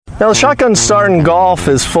Now, the shotgun start in golf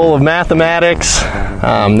is full of mathematics.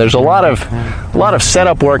 There's a lot of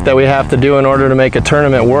setup work that we have to do in order to make a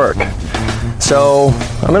tournament work. So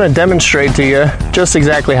I'm going to demonstrate to you just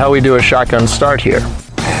exactly how we do a shotgun start here.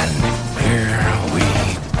 And here we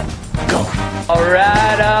go. All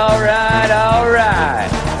right.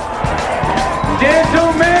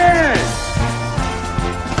 Gentlemen,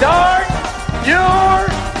 start your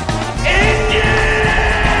engine!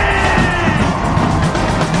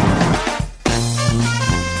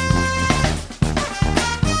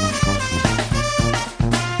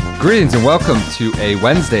 Greetings and welcome to a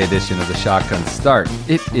Wednesday edition of the Shotgun Start.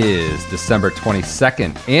 It is December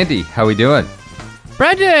 22nd. Andy, how we doing?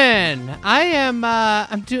 Brendan,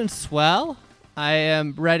 I'm doing swell. I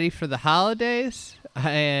am ready for the holidays. We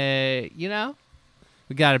got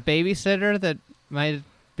a babysitter that might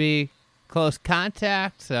be close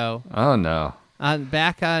contact, so Oh no. I'm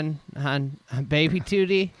back on baby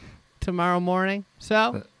duty tomorrow morning.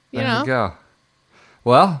 So, There you go.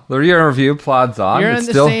 Well, the year in review plods on. You're It's in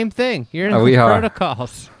the still, same thing. You're in we the are.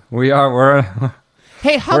 protocols. We're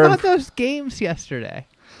Hey, how We're- about those games yesterday?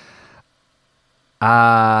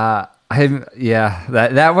 that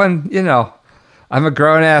one, I'm a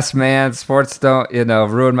grown ass man. Sports don't,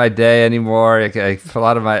 ruin my day anymore. A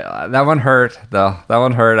lot of that one hurt though. That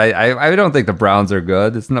one hurt. I don't think the Browns are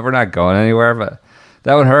good. We're not going anywhere, but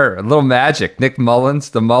that one hurt. A little magic. Nick Mullins,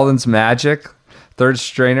 the Mullins Magic, third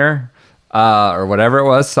stringer, or whatever it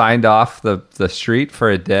was, signed off the street for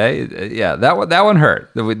a day. Yeah, that one hurt.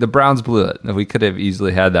 The Browns blew it. We could have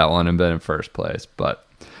easily had that one and been in first place, but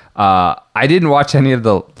I didn't watch any of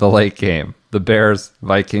the late game. The Bears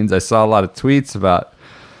Vikings. I saw a lot of tweets about,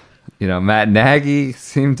 Matt Nagy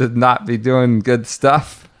seemed to not be doing good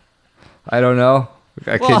stuff. I don't know.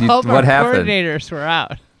 What happened? Coordinators were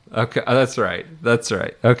out. Okay, that's right.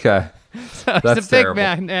 Okay, So it's That's a big terrible.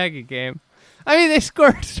 Matt Nagy game. I mean, they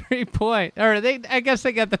scored 3 points, or I guess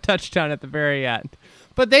they got the touchdown at the very end.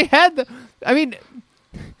 But they had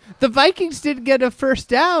the Vikings didn't get a first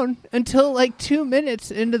down until like 2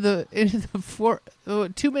 minutes into the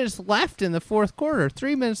 2 minutes left in the fourth quarter.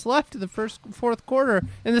 3 minutes left in the fourth quarter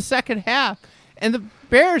in the second half, and the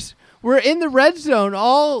Bears were in the red zone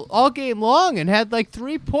all game long and had like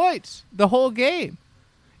 3 points the whole game.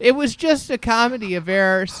 It was just a comedy of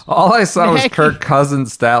errors. all I saw was Nagy. Kirk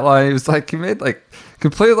Cousins' stat line. He was like, he made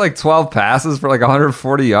completed 12 passes for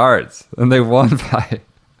 140 yards, and they won by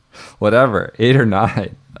whatever 8 or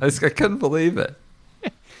 9. I couldn't believe it.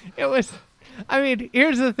 It was,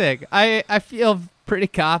 here's the thing. I feel pretty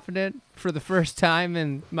confident for the first time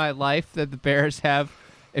in my life that the Bears have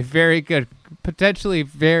a very good, potentially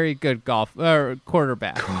very good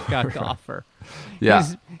quarterback. Golfer. Yeah.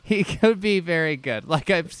 He could be very good.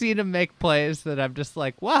 I've seen him make plays that I'm just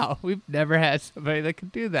like, wow, we've never had somebody that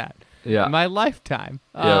could do that Yeah. in my lifetime.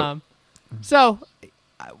 Yep. So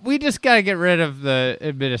we just got to get rid of the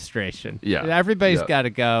administration. Yeah. Everybody's Yep. got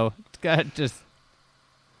to go. It's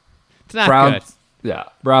not Browns, good. yeah,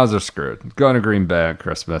 Browns are screwed. Going to Green Bay on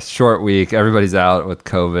Christmas, short week. Everybody's out with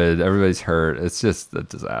COVID. Everybody's hurt. It's just a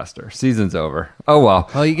disaster. Season's over. Oh well.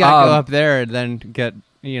 Well, you got to go up there and then get,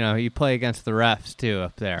 you play against the refs too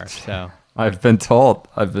up there. So I've been told.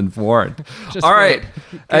 I've been warned. Just All right.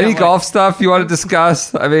 wait. Any Can't golf stuff you want to discuss?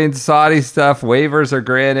 Saudi stuff, waivers are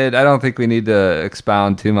granted. I don't think we need to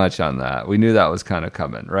expound too much on that. We knew that was kind of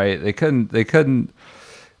coming, right? They couldn't.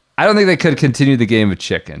 I don't think they could continue the game of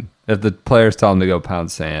chicken. If the players tell them to go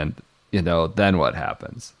pound sand, then what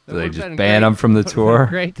happens? Do they just ban them from the tour?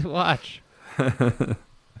 Great to watch.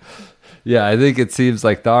 Yeah, I think it seems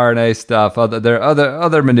like the RNA stuff,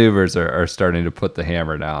 other maneuvers are starting to put the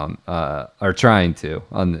hammer down, are trying to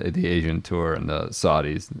on the Asian tour and the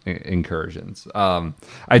Saudis incursions.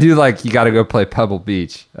 I do like you got to go play Pebble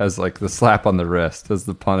Beach as the slap on the wrist as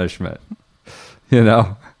the punishment.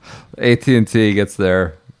 AT&T gets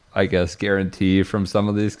their, I guess, guarantee from some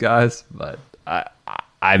of these guys, but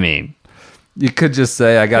I mean, you could just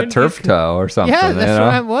say I got turf toe or something. Yeah, that's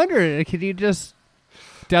what I'm wondering. Could you just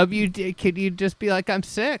could you just be like, I'm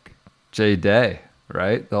sick? J Day,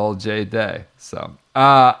 right? The old J Day. So,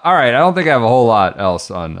 all right. I don't think I have a whole lot else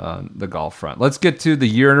on the golf front. Let's get to the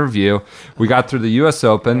year in review. We got through the U.S.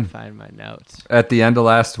 Open Find my notes. at the end of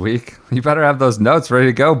last week. You better have those notes ready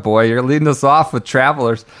to go, boy. You're leading us off with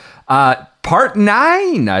Travelers. Part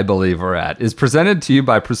 9, I believe we're at, is presented to you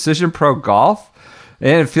by Precision Pro Golf.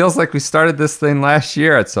 And it feels like we started this thing last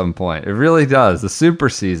year at some point. It really does. The super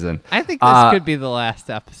season. I think this could be the last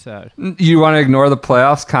episode. You want to ignore the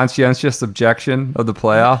playoffs? Conscientious objection of the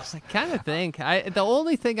playoffs? I kind of think the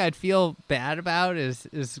only thing I'd feel bad about is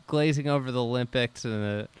glazing over the Olympics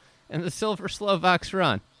and the Silver Slovaks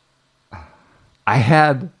run. I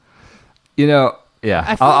had, yeah.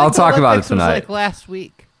 I feel I'll like the talk about it Olympics was tonight. like last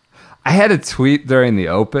week. I had a tweet during the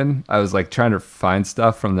Open. I was like trying to find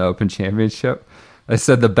stuff from the Open Championship. I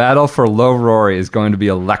said the battle for Low Rory is going to be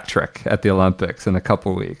electric at the Olympics in a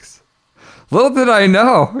couple weeks. Little did I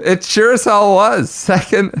know, it sure as hell was.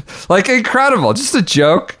 Second, like incredible. Just a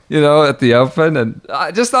joke, at the Open. And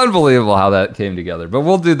just unbelievable how that came together. But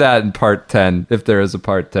we'll do that in part 10, if there is a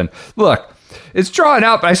part 10. Look, it's drawn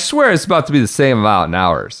out, but I swear it's about to be the same amount in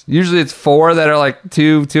hours. Usually it's 4 that are like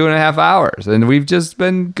 2.5 hours. And we've just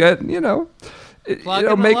been good, Plugging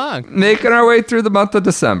along. making our way through the month of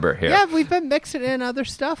December here. Yeah, we've been mixing in other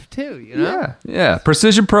stuff too. Yeah.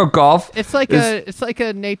 Precision Pro Golf. It's like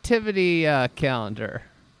a nativity calendar.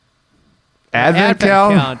 Advent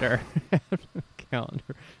calendar. Advent calendar.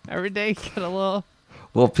 Every day you get a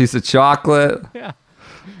Little piece of chocolate.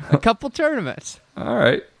 a couple tournaments. All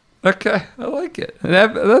right. Okay. I like it. And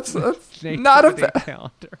that's not a Nativity bad.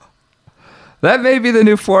 calendar. That may be the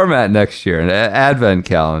new format next year, an advent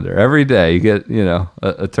calendar. Every day you get,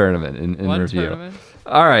 a tournament in One review. tournament.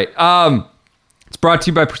 All right. It's brought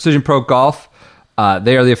to you by Precision Pro Golf.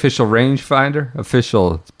 They are the official rangefinder,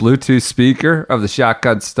 official Bluetooth speaker of the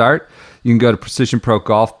Shotgun Start. You can go to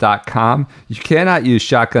precisionprogolf.com. You cannot use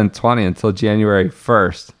Shotgun 20 until January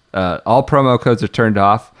 1st. All promo codes are turned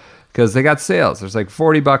off because they got sales. There's like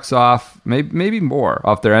 $40 off, maybe more,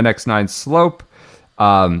 off their NX9 Slope.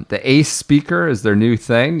 The Ace speaker is their new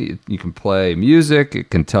thing. You can play music. It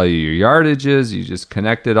can tell you your yardages. You just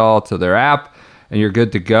connect it all to their app, and you're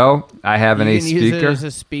good to go. I have an Ace You can use speaker. it as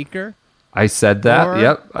a speaker. I said that. Or,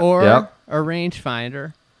 Yep. Or Yep. a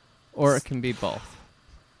rangefinder, or it can be both.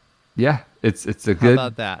 Yeah. It's a How good.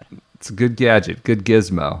 about that? It's a good gadget. Good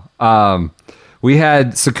gizmo. We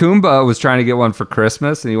had Sakumba was trying to get one for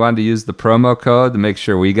Christmas, and he wanted to use the promo code to make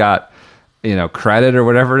sure we got credit or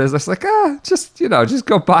whatever it is. I was like, just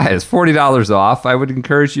go buy it. It's $40 off. I would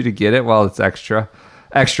encourage you to get it while it's extra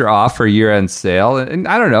off for year-end sale. And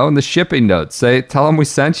I don't know, in the shipping notes, tell them we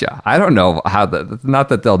sent you. I don't know how not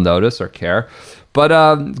that they'll notice or care, but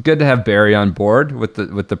good to have Barry on board with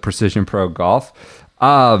the Precision Pro Golf.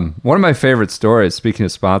 One of my favorite stories, speaking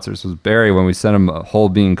of sponsors, was Barry when we sent him a whole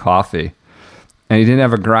bean coffee. And he didn't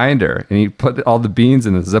have a grinder, and he put all the beans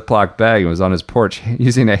in a Ziploc bag and was on his porch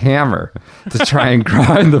using a hammer to try and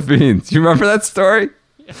grind the beans. You remember that story?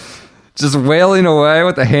 Yeah. Just wailing away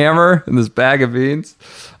with a hammer in this bag of beans.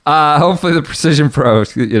 Hopefully the Precision Pro,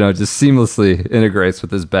 just seamlessly integrates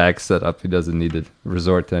with his bag setup. He doesn't need to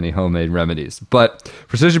resort to any homemade remedies. But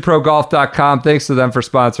PrecisionProGolf.com, thanks to them for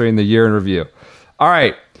sponsoring the Year in Review. All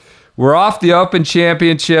right. We're off the Open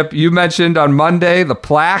Championship. You mentioned on Monday the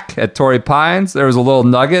plaque at Torrey Pines. There was a little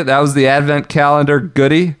nugget. That was the Advent calendar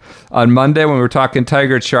goodie on Monday when we were talking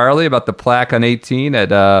Tiger Charlie about the plaque on 18 at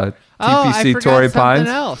TPC Torrey Pines.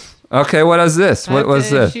 Else. Okay, what is this? What was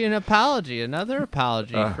this? Issue an apology, another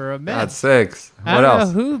apology for a miss. God's sakes. I What don't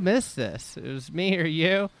else? know who missed this. It was me or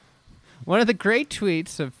you. One of the great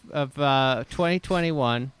tweets of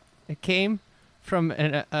 2021. It came from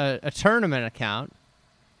a tournament account.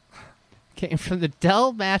 Came from the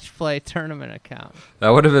Dell Match Play tournament account. That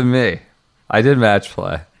would have been me. I did match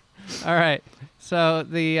play. All right. So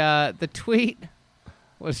the tweet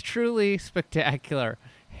was truly spectacular.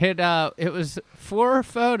 It was 4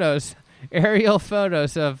 photos, aerial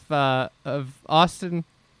photos of Austin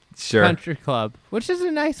Sure. Country Club, which is a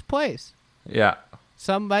nice place. Yeah.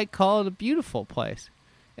 Some might call it a beautiful place.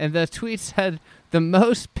 And the tweet said the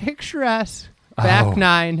most picturesque back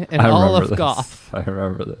nine in all of golf. I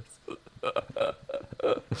remember this.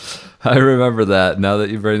 I remember that now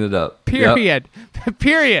that you bring it up. Period.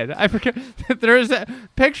 Period. I forget. There's a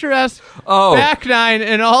picturesque Oh. back nine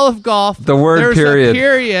in all of golf. The word There's period. a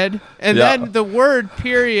period, and Yeah. then the word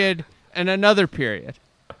period and another period.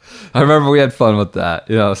 I remember we had fun with that.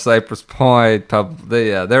 Cypress Point.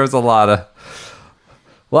 There was a lot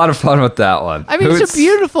of fun with that one. I mean, it's a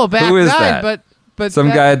beautiful back who is nine, that? but Some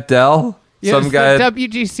that, guy at Dell? yeah, Some it's guy the at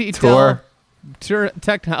WGC Tour?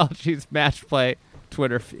 Technologies match play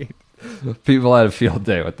Twitter feed. People had a field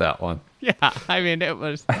day with that one. Yeah, I mean it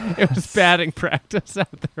was batting practice out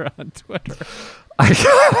there on Twitter.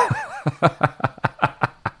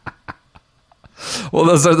 Well,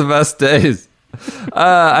 those are the best days.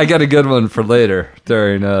 I got a good one for later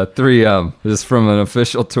during 3M, just from an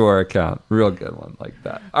official tour account. Real good one like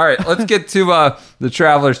that. All right, let's get to the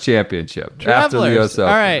Travelers Championship after the Travelers, US Open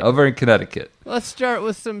all right. over in Connecticut. Let's start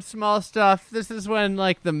with some small stuff. This is when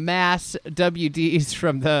like the mass WDs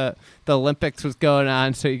from the Olympics was going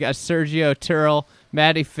on. So you got Sergio Turrell,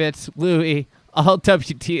 Matty Fitz, Louis, all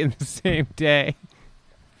WD in the same day.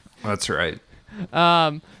 That's right.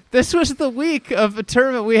 This was the week of a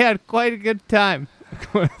tournament we had quite a good time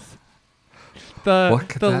with. What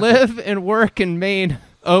could The that Live and Work in Maine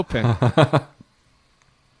Open.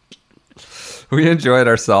 We enjoyed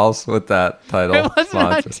ourselves with that title. It wasn't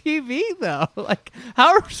on sponsor. TV though. Like,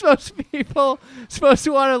 how are people supposed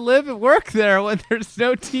to want to live and work there when there's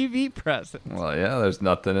no TV present? Well, yeah, there's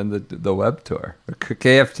nothing in the web tour. Or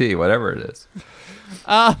KFT, whatever it is.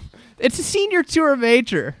 It's a senior tour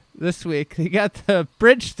major this week. They got the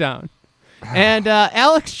Bridgestone. And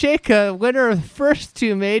Alex Cheka, winner of the first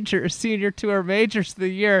two senior tour majors of the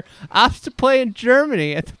year, opts to play in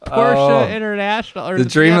Germany at the Porsche International. Or The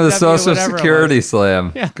dream of the BMW, Social whatever it Security was,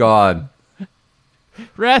 Slam. Yeah. Gone.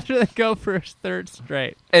 rather than go for his third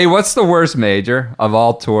straight. Hey, what's the worst major of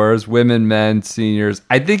all tours? Women, men, seniors.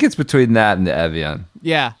 I think it's between that and the Evian.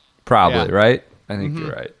 Yeah, Probably, Yeah. right? I think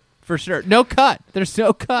you're right. for sure. No cut. There's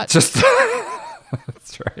no cut. Just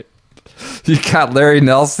that's right. You got Larry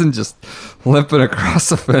Nelson just limping across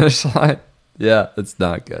the finish line. Yeah, it's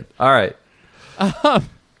not good. All right.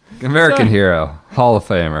 American so- hero, Hall of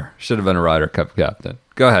Famer. Should have been a Ryder Cup captain.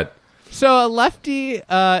 Go ahead. So a lefty,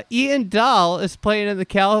 Ian Dahl, is playing in the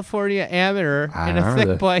California Amateur I in a remember thick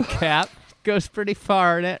that. boy cap. Goes pretty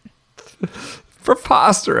far in it.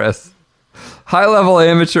 Preposterous. High-level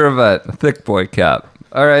amateur event, thick boy cap.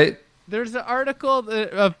 All right. There's an article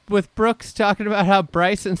with Brooks talking about how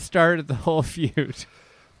Bryson started the whole feud.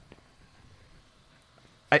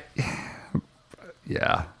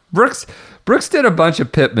 Yeah. Brooks did a bunch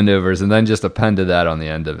of pit maneuvers and then just appended that on the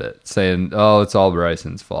end of it, saying, "Oh, it's all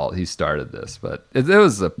Bryson's fault. He started this." But it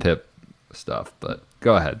was the pit stuff. But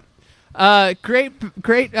go ahead. Great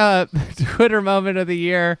Twitter moment of the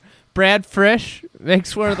year. Brad Frisch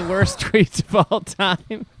makes one of the worst tweets of all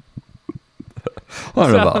time. I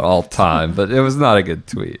don't know about all time, but it was not a good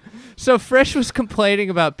tweet. So Frisch was complaining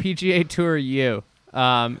about PGA Tour U,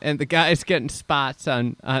 and the guys getting spots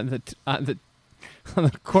on the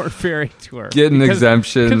Corn Ferry Tour, Getting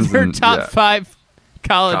exemptions because they're and- top yeah. 5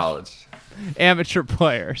 college College. amateur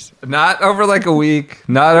players. Not over like a week,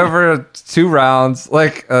 not over 2 rounds.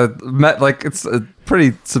 Like it's a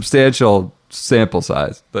pretty substantial sample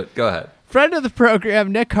size. But go ahead. Friend of the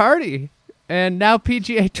program, Nick Hardy, and now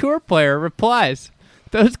PGA Tour player, replies,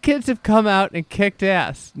 "Those kids have come out and kicked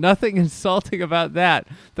ass. Nothing insulting about that.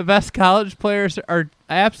 The best college players are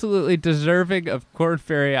absolutely deserving of Corn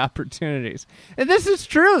Ferry opportunities." And this is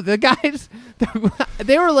true. The guys,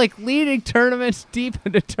 they were like leading tournaments, deep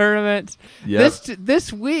into tournaments. Yep.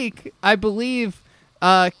 This week, I believe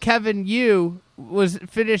Kevin Yu was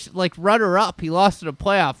finished like runner-up. He lost in a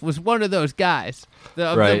playoff. Was one of those guys of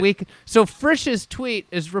the Right. week. So Frisch's tweet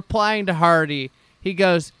is replying to Hardy. He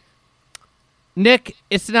goes, "Nick,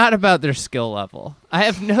 it's not about their skill level. I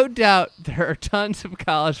have no doubt there are tons of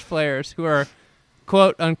college players who are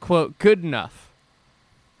quote unquote good enough.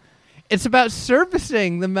 It's about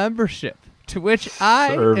servicing the membership to which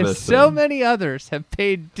I and so Servicing. many others have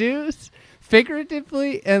paid dues,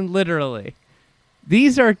 figuratively and literally.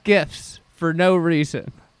 These are gifts for no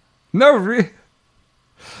reason."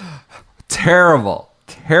 Terrible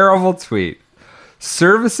tweet.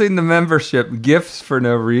 Servicing the membership, gifts for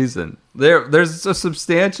no reason. There's a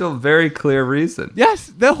substantial, very clear reason.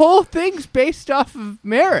 Yes, the whole thing's based off of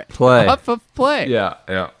merit. Play. Off of play. Yeah.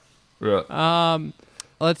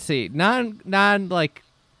 Let's see. Non like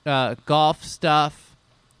golf stuff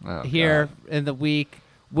Oh, here God. in the week.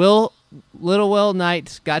 Little Will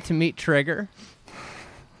Knights got to meet Trigger.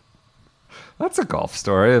 That's a golf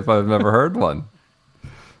story if I've never heard one.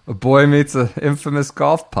 A boy meets an infamous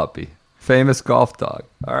golf puppy. Famous golf dog.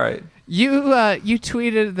 All right. You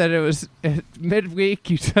tweeted that it was midweek.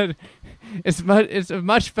 You said it's a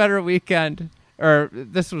much better weekend, or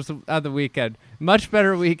this was on the weekend. Much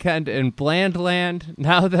better weekend in Blandland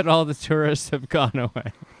now that all the tourists have gone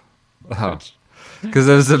away. Oh. Because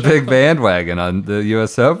there was a big bandwagon on the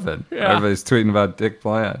U.S. Open. Yeah. Everybody's tweeting about Dick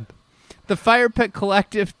Bland. The Fire Pit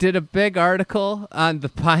Collective did a big article on the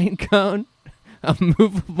Pine Cone, a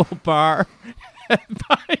movable bar at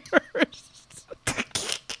Pinehurst.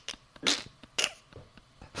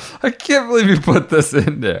 I can't believe you put this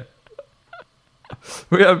in there.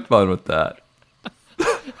 We had fun with that.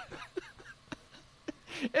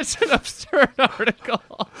 It's an absurd article.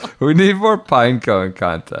 We need more Pinecone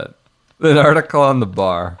content. An article on the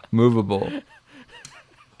bar. Movable.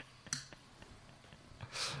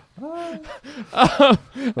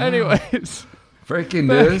 Anyways, Breaking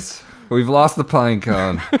news. We've lost the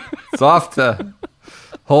Pinecone. It's off to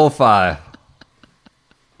hole 5.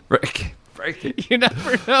 Breaking. you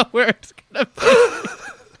never know where it's gonna be.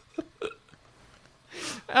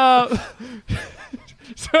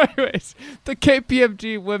 So, anyways, the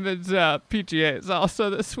KPMG Women's PGA is also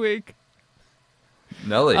this week.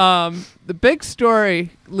 Nelly. The big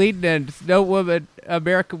story leading in, no woman,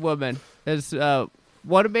 American woman, has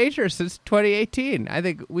won a major since 2018. I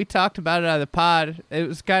think we talked about it on the pod. It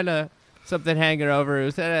was kind of something hanging over. It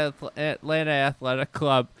was at Atlanta Athletic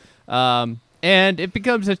Club. And it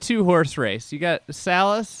becomes a 2-horse race. You got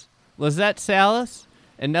Lizette Salas,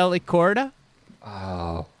 and Nelly Korda.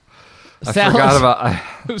 Oh. I Salas forgot about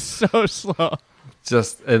it was so slow.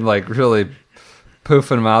 just and like really poofing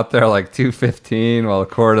them out there like 2:15 while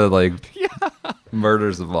Korda like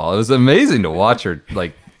murders the ball. It was amazing to watch her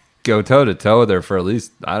like go toe to toe with her for at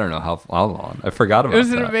least I don't know how long. I forgot about It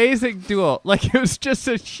was that. an amazing duel. Like, it was just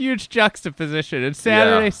a huge juxtaposition. And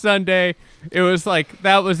Saturday, Yeah. Sunday, it was like,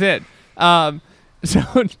 that was it. So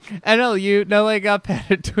NLU, Nelly Gup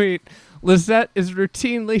had a tweet. Lizette is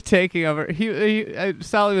routinely taking over.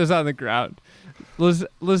 Sally was on the ground.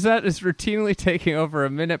 Lizette is routinely taking over a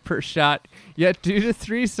minute per shot, yet due to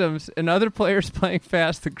threesomes and other players playing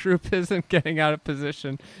fast, the group isn't getting out of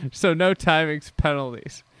position, so no timings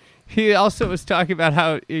penalties. He also was talking about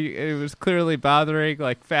how it was clearly bothering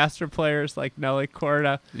like faster players like Nelly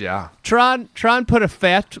Korda. Yeah. Tron put a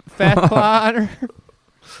fat claw on her.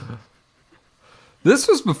 This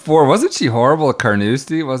was before, wasn't she horrible at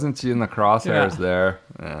Carnoustie? Wasn't she in the crosshairs Yeah. there?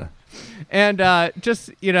 Yeah. And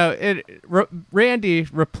just, Randy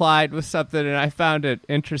replied with something, and I found it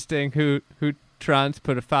interesting who Tron's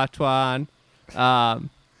put a fatwa on.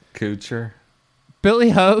 Kuchar.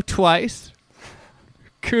 Billy Ho twice.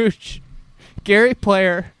 Cooch, Gary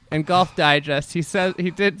Player, and Golf Digest. He said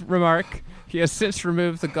he did remark he has since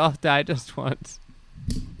removed the Golf Digest once.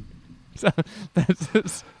 So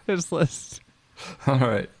that's his list. All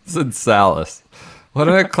right. Sid Salas. What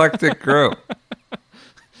an eclectic group.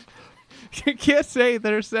 You can't say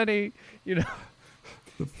there's any,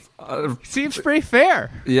 seems pretty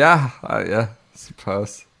fair. Yeah, I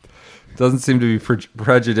suppose. Doesn't seem to be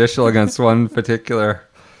prejudicial against one particular,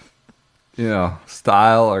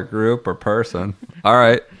 style or group or person. All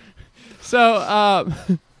right. So,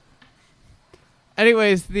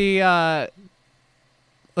 anyways, let's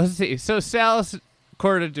see. So Salas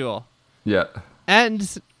Korda duel Yeah.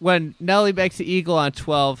 ends when Nelly makes the eagle on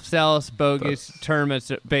 12. Salas bogeys,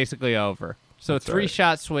 tournament's basically over. So That's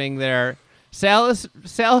 3-shot swing there. Salas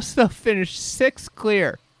though finished 6th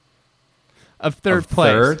clear of third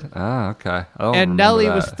place. Third? Ah, okay. I don't And remember Nelly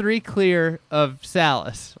that. was 3 clear of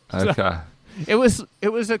Salas. So Okay. it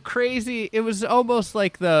was a crazy. It was almost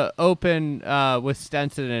like the Open with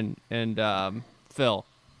Stenson and Phil.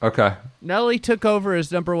 Okay. Nelly took over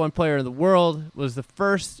as number 1 player in the world. Was the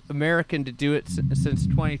first American to do it since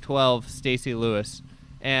 2012. Stacey Lewis,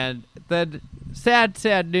 and then sad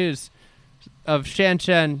news of Shan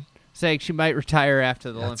Chen saying she might retire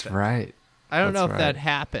after the That's Olympics. right. I don't know if That's that right.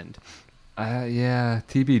 happened. Yeah,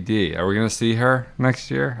 TBD. Are we going to see her next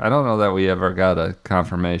year? I don't know that we ever got a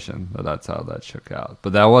confirmation that that's how that shook out,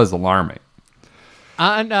 but that was alarming.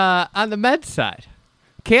 On the med side,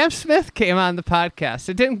 Cam Smith came on the podcast.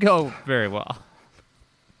 It didn't go very well.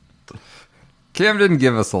 Cam didn't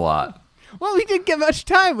give us a lot. Well, we didn't get much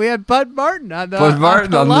time. We had Bud Martin on the on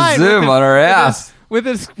the Zoom on our ass. with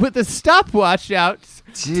his stopwatch out.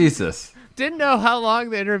 Jesus. Didn't know how long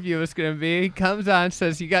the interview was going to be. He comes on,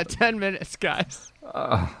 says, "You got 10 minutes, guys."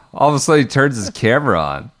 All of a sudden he turns his camera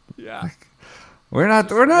on. Yeah. We're not,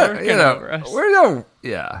 working over us.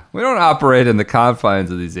 we don't operate in the confines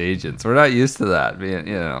of these agents. We're not used to that being,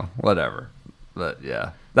 whatever. But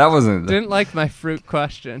yeah, that wasn't, Didn't like my fruit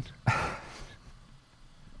question.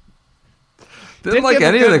 didn't like give a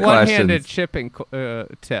any of good the one-handed questions. chipping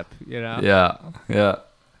tip, Yeah.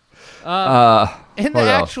 In the What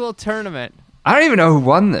else? actual tournament. I don't even know who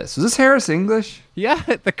won this. Was this Harris English? Yeah,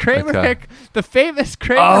 the Kramer Okay. the famous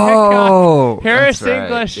Kramer Oh, Hickok, Harris that's right.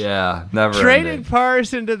 English, Yeah, never trading ending.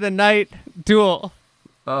 pars into the night duel.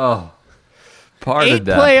 Oh, part 8 of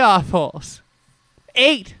that. playoff holes.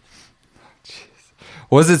 8.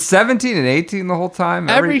 Was it 17 and 18 the whole time?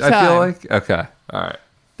 Every I feel time. like. Okay, all right.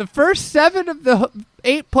 The first 7 of the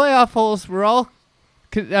 8 playoff holes were all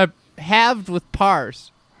halved with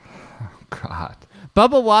pars. God.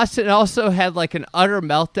 Bubba Watson also had like an utter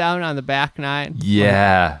meltdown on the back 9.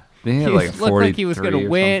 Yeah. He had He like looked like he was 43 gonna or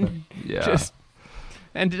win. something. Yeah. Just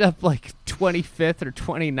ended up like 25th or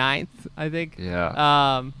 29th, I think.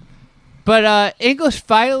 Yeah. But English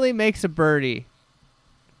finally makes a birdie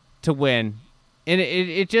to win. And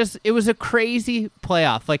it was a crazy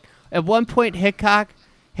playoff. Like at one point Hickok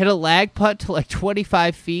hit a lag putt to like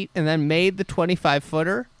 25 feet and then made the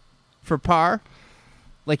 25-footer for par.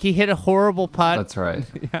 Like he hit a horrible putt. That's right.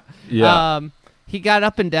 Yeah. Yeah. he got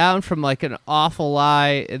up and down from like an awful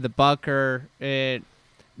lie in the bunker. And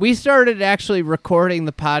we started actually recording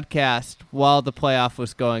the podcast while the playoff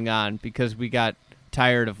was going on because we got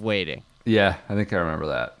tired of waiting. Yeah, I think I remember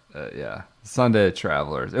that. Yeah. Sunday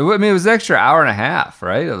Travelers. It was an extra hour and a half,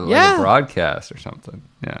 right? Like a broadcast or something.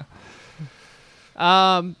 Yeah.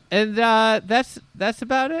 And that's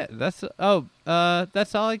about it. That's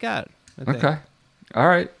all I got. I think. Okay. All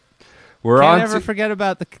right. We're Can't on ever to, forget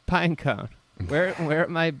about the pine cone, where it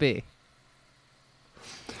might be.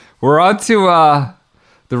 we're on to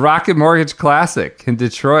the Rocket Mortgage Classic in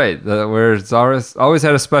Detroit, where it's always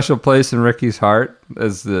had a special place in Ricky's heart,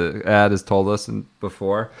 as the ad has told us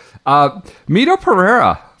before. Mito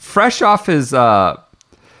Pereira, fresh off his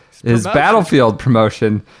Battlefield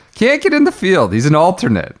promotion, can't get in the field. He's an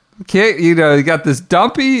alternate. He got this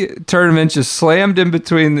dumpy tournament just slammed in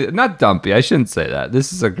between. Not dumpy, I shouldn't say that.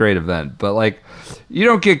 This is a great event, but like, you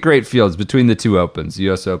don't get great fields between the two opens, the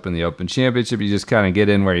U.S. Open, the Open Championship. You just kind of get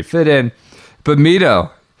in where you fit in. But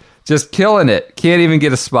Mito, just killing it. Can't even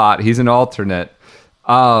get a spot. He's an alternate.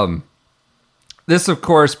 This, of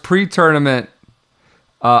course, pre-tournament.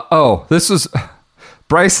 This was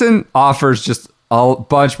Bryson offers just a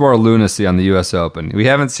bunch more lunacy on the U.S. Open. We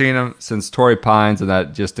haven't seen him since Torrey Pines and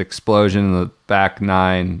that just explosion in the back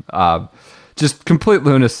nine. Just complete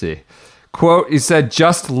lunacy. Quote, he said,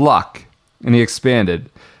 just luck. And he expanded.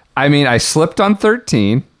 I mean, I slipped on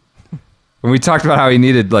 13. When we talked about how he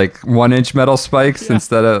needed like 1-inch metal spikes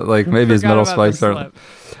instead of like maybe his metal spikes are.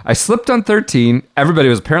 I slipped on 13. Everybody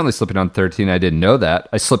was apparently slipping on 13. I didn't know that.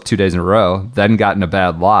 I slipped 2 days in a row, then got in a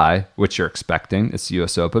bad lie, which you're expecting. It's the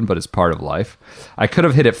U.S. Open, but it's part of life. I could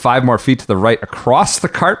have hit it 5 more feet to the right across the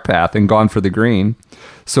cart path and gone for the green.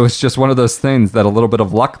 So it's just one of those things that a little bit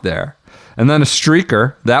of luck there. And then a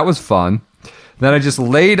streaker. That was fun. Then I just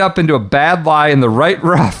laid up into a bad lie in the right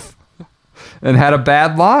rough and had a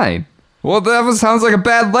bad line. Well, sounds like a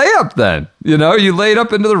bad layup then. You know, you laid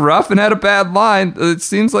up into the rough and had a bad line. It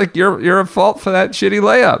seems like you're at fault for that shitty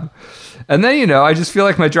layup. And then, I just feel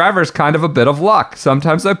like my driver is kind of a bit of luck.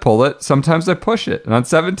 Sometimes I pull it, sometimes I push it. And on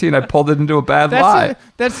 17, I pulled it into a bad lie.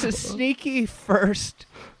 That's a sneaky first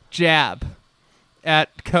jab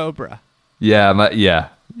at Cobra. Yeah,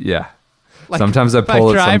 yeah. Like sometimes I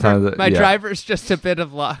pull it, sometimes my driver's just a bit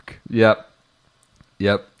of luck. Yep.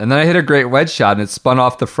 And then I hit a great wedge shot and it spun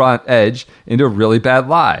off the front edge into a really bad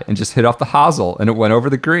lie and just hit off the hosel and it went over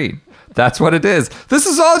the green. That's what it is. This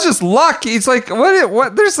is all just luck. He's like,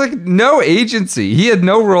 what? There's like no agency. He had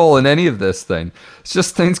no role in any of this thing. It's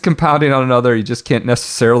just things compounding on another. You just can't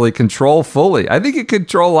necessarily control fully. I think you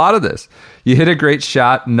control a lot of this. You hit a great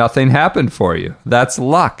shot, nothing happened for you. That's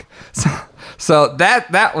luck. So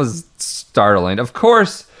that was startling. Of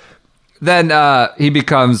course, then he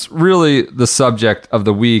becomes really the subject of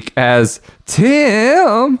the week as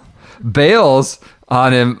Tim bails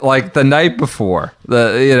on him like the night before.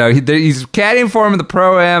 He's caddying for him in the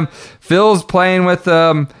Pro-Am. Phil's playing with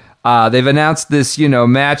them. They've announced this,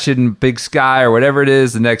 match in Big Sky or whatever it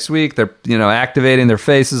is the next week. They're, activating their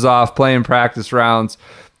faces off, playing practice rounds.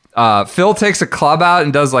 Phil takes a club out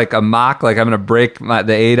and does like a mock, like I'm going to break the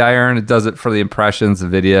 8-iron. It does it for the impressions, the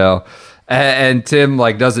video. And Tim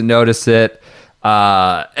like doesn't notice it.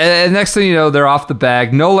 And next thing you know, they're off the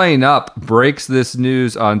bag. No Laying Up breaks this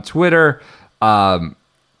news on Twitter.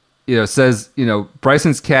 Says,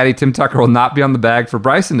 Bryson's caddy, Tim Tucker, will not be on the bag for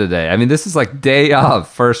Bryson today. I mean, this is like day of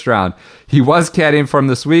first round. He was caddying for him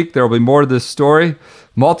this week. There will be more to this story.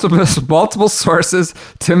 Multiple sources.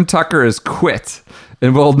 Tim Tucker is quit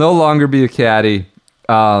and will no longer be a caddy.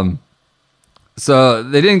 So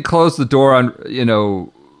they didn't close the door on,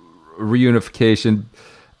 reunification,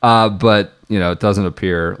 but it doesn't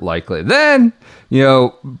appear likely. Then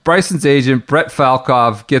Bryson's agent Brett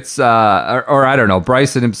Falkov gets or I don't know,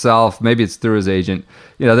 Bryson himself, maybe it's through his agent,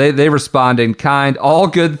 they respond in kind. All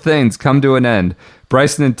good things come to an end.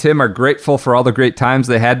 Bryson and Tim are grateful for all the great times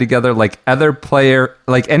they had together. Like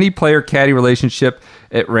any player caddy relationship,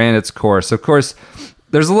 it ran its course. Of course,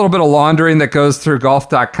 there's a little bit of laundering that goes through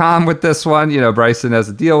golf.com with this one. Bryson has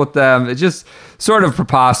a deal with them. It's just sort of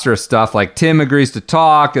preposterous stuff. Like Tim agrees to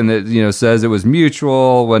talk and it, says it was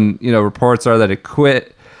mutual when, reports are that it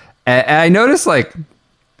quit. And I noticed like,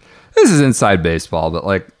 this is inside baseball, but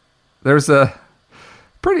like there's a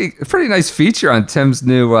pretty nice feature on Tim's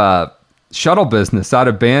new shuttle business out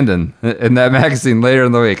of Bandon in that magazine later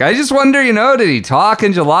in the week. I just wonder, did he talk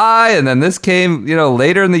in July and then this came,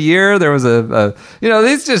 later in the year? There was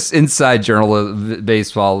these just inside journal of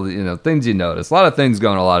baseball, things you notice. A lot of things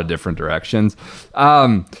going a lot of different directions.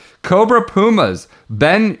 Cobra Pumas,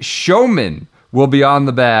 Ben Showman will be on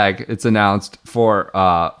the bag. It's announced for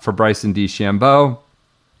Bryson DeChambeau.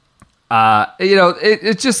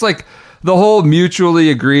 It's just like the whole mutually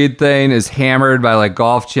agreed thing is hammered by like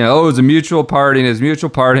Golf Channel. Oh, it was a mutual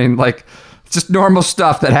parting. Like just normal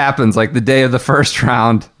stuff that happens like the day of the first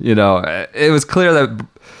round. It was clear that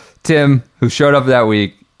Tim, who showed up that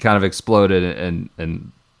week, kind of exploded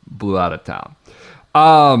and blew out of town.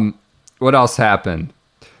 What else happened?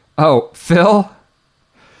 Oh, Phil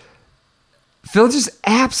just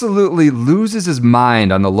absolutely loses his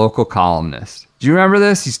mind on the local columnist. Do you remember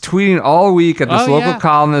this? He's tweeting all week at this local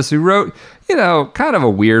columnist who wrote, kind of a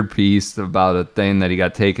weird piece about a thing that he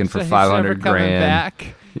got taken for 500 grand.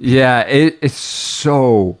 Back. Yeah, it's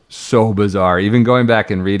so bizarre. Even going back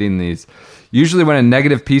and reading these. Usually when a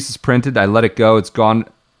negative piece is printed, I let it go. It's gone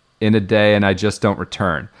in a day and I just don't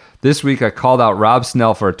return. This week, I called out Rob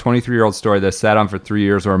Snell for a 23-year-old story that sat on for 3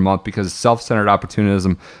 years or a month because self-centered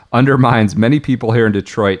opportunism undermines many people here in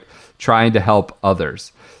Detroit trying to help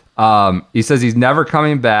others. He says he's never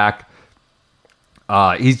coming back.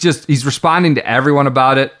 He's responding to everyone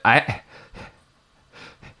about it.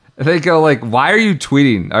 They go like, "Why are you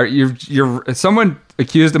tweeting? Someone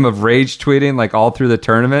accused him of rage tweeting like all through the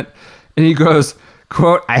tournament," and he goes,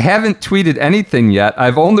 quote, "I haven't tweeted anything yet.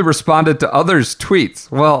 I've only responded to others'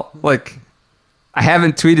 tweets." Well, like, I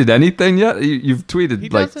haven't tweeted anything yet? You've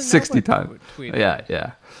tweeted like 60 times.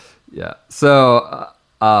 Yeah. So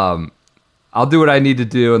I'll do what I need to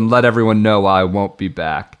do and let everyone know why I won't be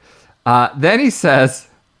back. Then he says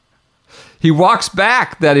he walks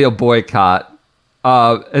back that he'll boycott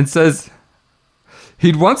and says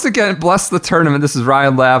he'd once again bless the tournament, this is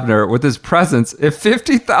Ryan Lavner, with his presence if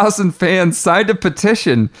 50,000 fans signed a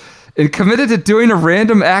petition and committed to doing a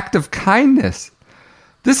random act of kindness.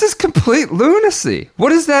 This is complete lunacy. What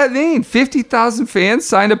does that mean? 50,000 fans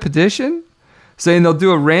signed a petition saying they'll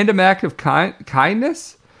do a random act of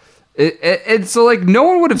kindness? And so, like, no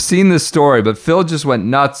one would have seen this story, but Phil just went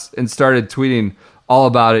nuts and started tweeting all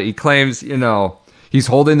about it. He claims, he's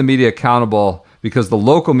holding the media accountable because the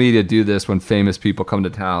local media do this when famous people come to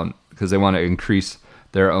town because they want to increase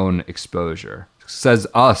their own exposure. Says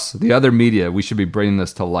us, the other media, we should be bringing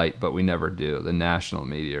this to light, but we never do, the national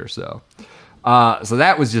media or so. So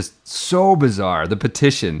that was just so bizarre. The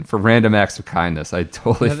petition for random acts of kindness, I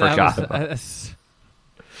totally forgot about.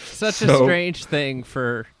 Such a strange thing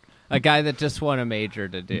for a guy that just won a major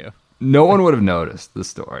to do. No one would have noticed the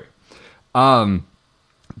story.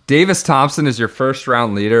 Davis Thompson is your first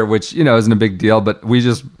round leader, which, isn't a big deal, but we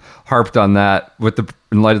just harped on that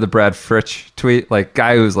in light of the Brad Fritsch tweet. Like,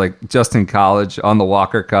 guy who's like just in college on the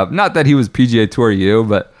Walker Cup. Not that he was PGA Tour U,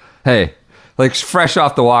 but hey, like fresh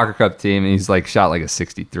off the Walker Cup team, and he's like shot like a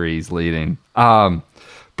 63. He's leading. Bryson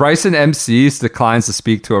MCs declines to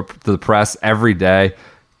speak to the press every day.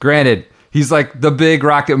 Granted, he's like the big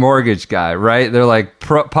Rocket Mortgage guy, right? They're like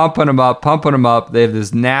pumping him up. They have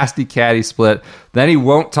this nasty caddy split. Then he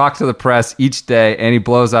won't talk to the press each day, and he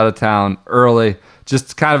blows out of town early.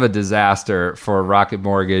 Just kind of a disaster for Rocket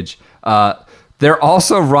Mortgage. They're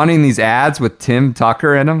also running these ads with Tim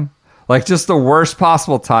Tucker in them. Like, just the worst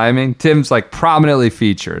possible timing. Tim's like prominently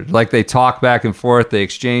featured. Like, they talk back and forth. They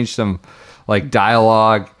exchange some like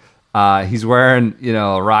dialogue. He's wearing,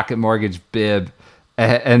 a Rocket Mortgage bib.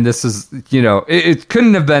 And this is, it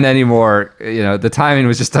couldn't have been any more, the timing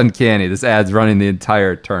was just uncanny. This ad's running the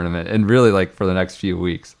entire tournament and really like for the next few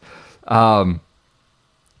weeks. What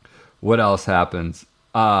else happens?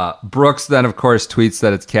 Brooks then, of course, tweets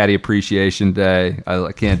that it's Caddy Appreciation Day.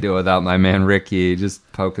 I can't do it without my man Ricky, just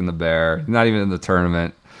poking the bear. Not even in the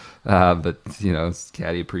tournament, but, it's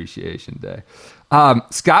Caddy Appreciation Day.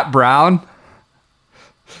 Scott Brown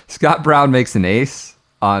makes an ace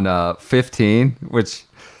on 15, which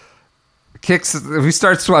we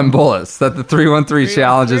start sweating bullets that the 3-1-3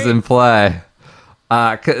 challenge is in play.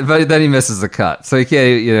 But then he misses the cut. So he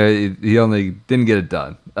can't, he only didn't get it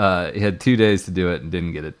done. He had 2 days to do it and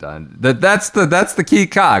didn't get it done. That's the key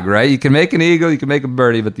cog, right? You can make an eagle, you can make a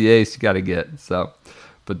birdie, but the ace you got to get. So,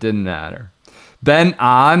 but didn't matter. Ben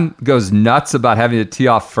On goes nuts about having to tee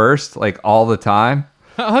off first, like all the time.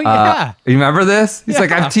 Oh, yeah. You remember this? He's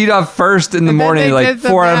like, I've teed off first in the morning, like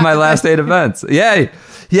 4 out of my last 8 events. Yeah,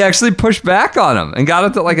 he actually pushed back on him and got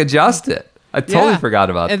him to like adjust it. I totally forgot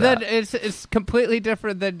about that. And then it's completely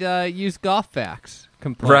different than used golf facts.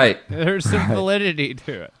 Right. There's some validity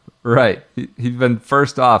to it. Right. He's been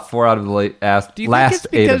first off 4 out of the last 8 events. Do you think it's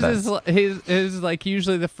because he's like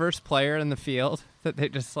usually the first player in the field that they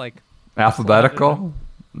just like... Alphabetical?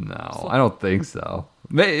 No, I don't think so.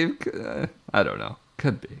 Maybe. I don't know.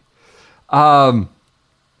 Could be.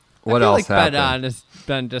 What else happened? Bet On has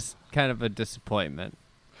been just kind of a disappointment.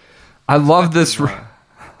 I love this.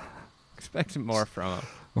 Expecting more from him.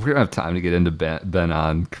 We don't have time to get into Ben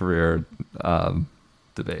on career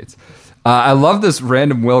debates. I love this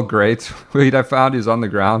random Will Gray tweet I found. He's on the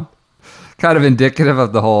ground. Kind of indicative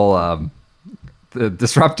of the whole the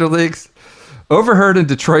disruptor leagues. Overheard in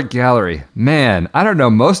Detroit Gallery. Man, I don't know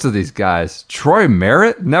most of these guys. Troy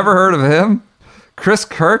Merritt? Never heard of him. Chris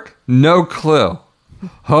Kirk? No clue.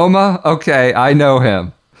 Homa? Okay, I know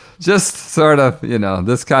him. Just sort of,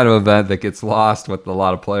 this kind of event that gets lost with a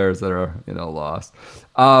lot of players that are, lost.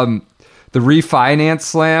 The refinance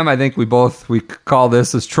slam, I think we call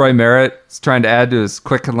this as Troy Merritt is trying to add to his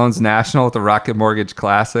Quicken Loans National with the Rocket Mortgage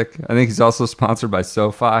Classic. I think he's also sponsored by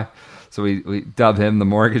SoFi. So we dub him the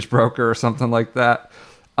mortgage broker or something like that.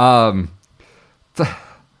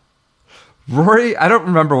 Rory, I don't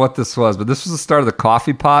remember what this was, but this was the start of the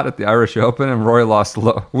coffee pot at the Irish Open, and Rory lost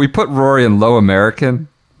low. We put Rory in low American,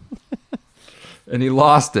 and he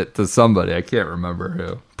lost it to somebody. I can't remember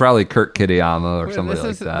who. Probably Kurt Kitayama or somebody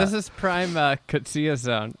like that. This is prime Kutsia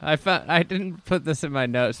zone. I didn't put this in my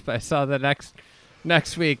notes, but I saw the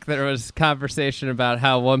next week there was conversation about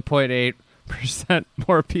how 1.8%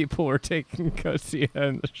 more people were taking Kutsia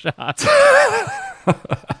in the shot.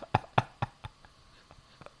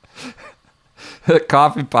 The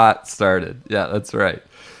coffee pot started. Yeah, that's right.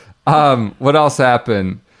 What else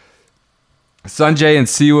happened? Sanjay and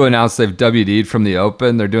Siwoo announced they've WD'd from the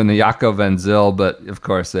Open. They're doing the Jaco Van Zyl, but of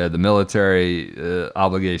course they had the military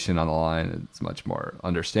obligation on the line. It's much more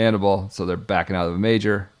understandable. So they're backing out of the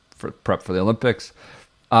major for prep for the Olympics.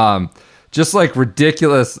 Just like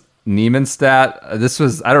ridiculous Neiman stat. This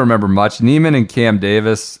was, I don't remember much. Neiman and Cam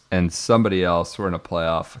Davis and somebody else were in a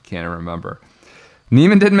playoff. I can't remember.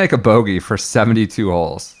 Neiman didn't make a bogey for 72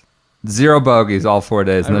 holes. 0 bogeys all 4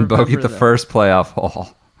 days, and then bogeyed the first playoff hole.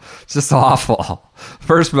 It's just awful.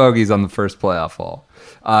 First bogeys on the first playoff hole.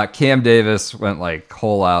 Cam Davis went like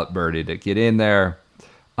hole out birdie to get in there.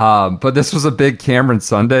 But this was a big Cameron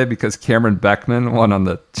Sunday because Cameron Beckman won on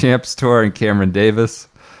the Champs Tour and Cameron Davis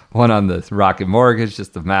won on the Rocket Mortgage.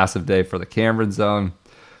 Just a massive day for the Cameron Zone.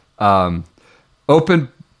 Open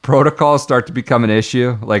protocols start to become an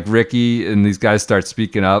issue. Like Ricky and these guys start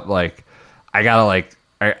speaking up. Like,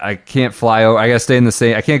 I can't fly over. I gotta stay in the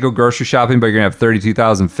same. I can't go grocery shopping, but you're gonna have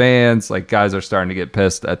 32,000 fans. Like, guys are starting to get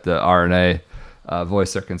pissed at the RNA,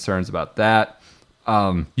 voice their concerns about that.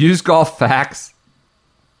 Use Golf Facts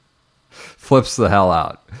flips the hell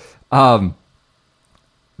out.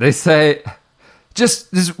 They say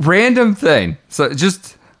just this random thing. So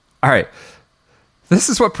just all right. This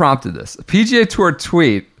is what prompted this. A PGA Tour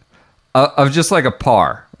tweet of just like a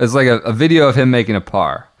par. It's like a video of him making a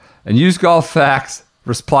par. And Use Golf Facts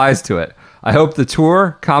replies to it. I hope the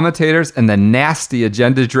tour, commentators, and the nasty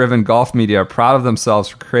agenda-driven golf media are proud of themselves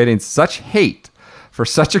for creating such hate for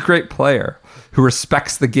such a great player who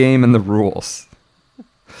respects the game and the rules.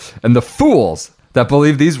 And the fools that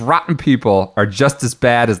believe these rotten people are just as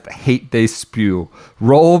bad as the hate they spew.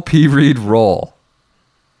 Roll, P. Reed, roll.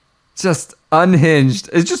 Just unhinged.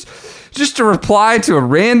 It's just a reply to a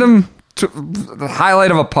random the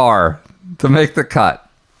highlight of a par to make the cut.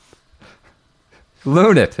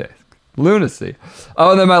 Lunacy.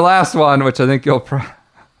 Oh, and then my last one, which I think you'll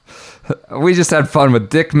we just had fun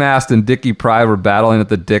with Dick Mast and Dickie Pry were battling at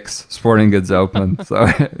the Dick's Sporting Goods Open. So,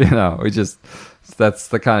 that's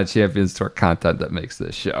the kind of Champions Tour content that makes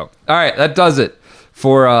this show. All right, that does it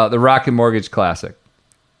for the Rocket Mortgage Classic.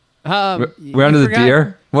 We're under the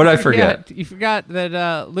deer? What did I forget? You forgot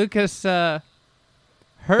that Lucas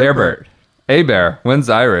Herbert. Bear wins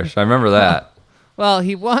Irish. I remember that. Well,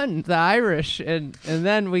 he won the Irish, and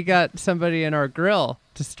then we got somebody in our grill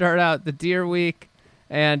to start out the Deer Week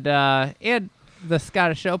and the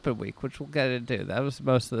Scottish Open Week, which we'll get into. That was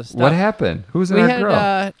most of the stuff. What happened? Who's in our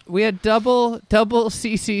grill? We had double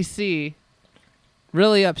CCC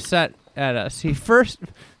really upset at us.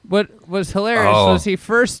 What was hilarious was he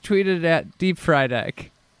first tweeted at Deep Fried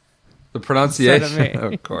Egg. The pronunciation,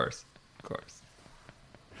 of course.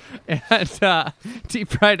 And Deep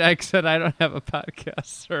Fried Egg said, "I don't have a podcast,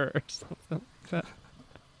 sir," or something like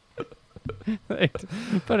that.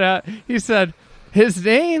 But he said his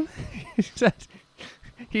name. He said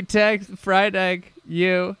he tagged Fried Egg,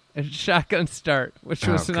 you, and Shotgun Start, which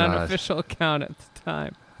was an unofficial account at the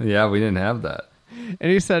time. Yeah, we didn't have that.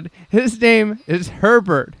 And he said his name is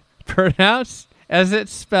Herbert, pronounced as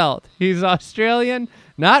it's spelled. He's Australian,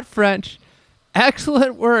 not French.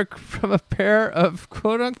 Excellent work from a pair of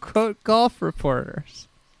quote-unquote golf reporters.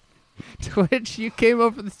 To which you came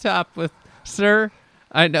over the top with, "Sir,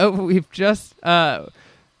 I know we're just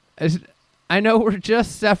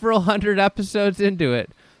several hundred episodes into it,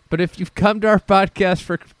 But if you've come to our podcast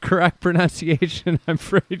for correct pronunciation, I'm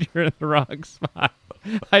afraid you're in the wrong spot.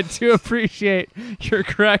 I do appreciate your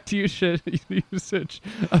correct usage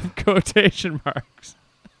of quotation marks.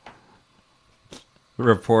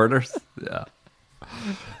 Reporters? Yeah.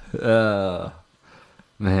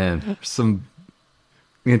 Man, some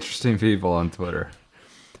interesting people on Twitter.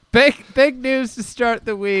 Big news to start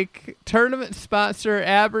the week. Tournament sponsor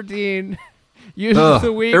Aberdeen uses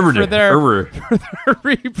the week for their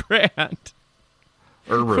rebrand.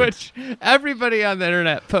 Which everybody on the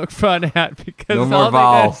internet poked fun at because No more all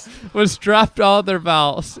vowels. they did was dropped all their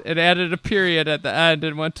vowels and added a period at the end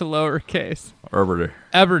and went to lowercase.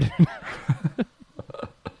 Aberdeen.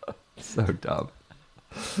 So dumb.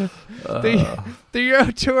 The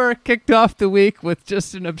Euro Tour kicked off the week with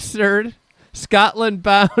just an absurd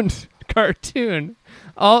Scotland-bound cartoon.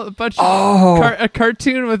 A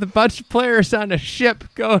cartoon with a bunch of players on a ship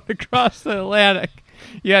going across the Atlantic.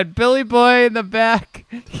 You had Billy Boy in the back.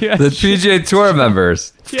 You had The PGA Tour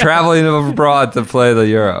members traveling abroad to play the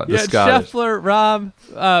Euro. You The had Scottish. Scheffler, Rahm,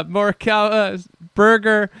 Morikawa,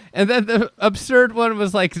 Berger, and then the absurd one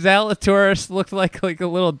was like Zalatoris looked like a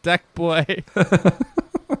little deck boy.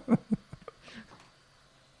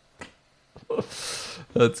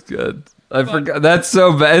 That's good. I forgot. That's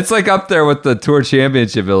so bad. It's like up there with the Tour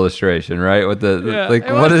Championship illustration, right? With the like,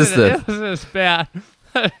 what is this? It wasn't as bad.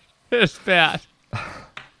 It was bad.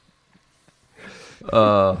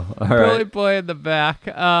 All Billy right. Boy in the back.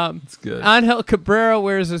 That's good. Angel Cabrera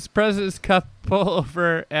wears his President's Cup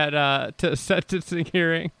pullover at to sentencing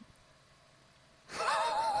hearing.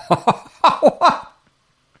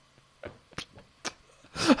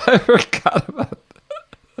 I forgot about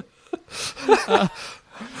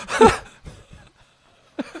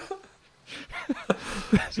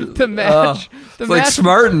The match. It's like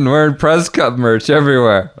Smartin wearing Press Cup merch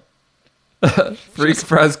everywhere. Freak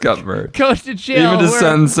Press Cup merch. Goes to jail. Even to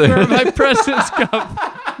sentencing. Wear my President's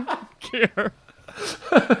Cup gear.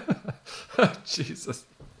 Jesus.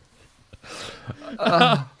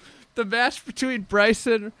 The match between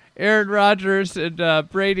Bryson, Aaron Rodgers, and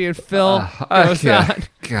Brady and Phil goes on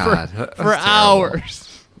God, for hours.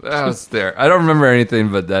 That was there. I don't remember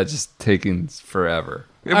anything but that just taking forever.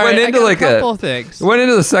 It All went right, I into got like a couple things. It went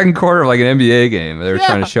into the second quarter of like an NBA game. They were Yeah.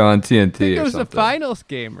 trying to show on TNT I think it or was something. a finals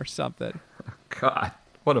game or something. God,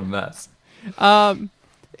 what a mess.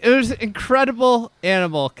 It was incredible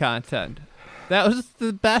animal content. That was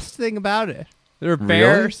the best thing about it. There were Really?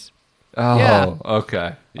 bears, Oh, Yeah.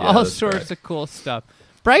 okay. Yeah, all that's sorts right. of cool stuff.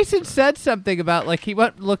 Bryson said something about like he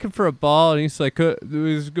went looking for a ball and he's like,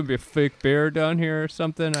 "There's gonna be a fake bear down here or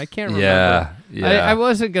something." I can't remember. Yeah. I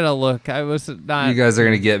wasn't gonna look. I was not. You guys are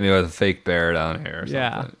gonna get me with a fake bear down here. Or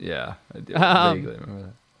Yeah. something. Yeah. I do. Um, Vaguely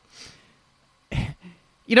remember that.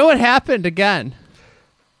 You know what happened again?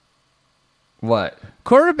 What?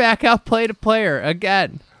 Quarterback outplayed a player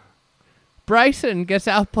again. Bryson gets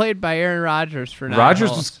outplayed by Aaron Rodgers for 9 Rodgers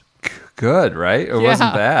holes. was good, right? It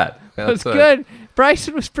wasn't bad. It was That's what- good.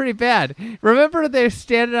 Bryson was pretty bad. Remember they were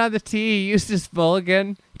standing on the tee. He used his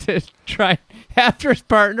mulligan to try. After his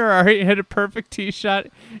partner already hit a perfect tee shot,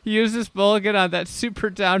 he used his mulligan on that super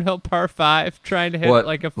downhill par 5, trying to hit What,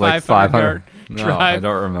 like a like 500-yard 500? No, drive. I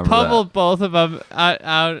don't remember Pummeled both of them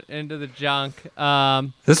out into the junk.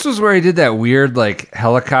 This was where he did that weird like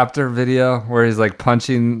helicopter video where he's like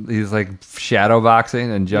punching, he's like shadow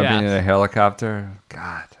boxing and jumping Yes. in a helicopter.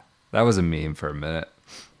 God, that was a meme for a minute.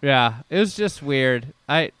 Yeah, it was just weird.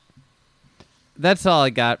 That's all I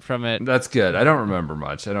got from it. That's good. I don't remember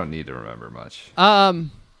much. I don't need to remember much.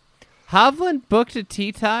 Hovland booked a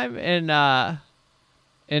tee time in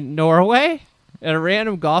Norway at a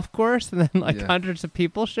random golf course, and then Yeah. hundreds of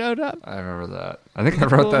people showed up. I remember that. I think I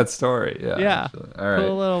wrote Cool. that story. Yeah. Yeah. actually. All right.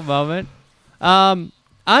 Cool little moment. On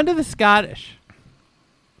to the Scottish,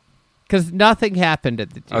 because nothing happened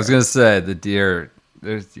at the Deer. I was gonna say the deer.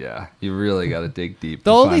 You really got to dig deep. The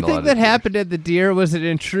to only find a lot thing of that deer. happened at the Deer was it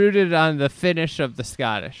intruded on the finish of the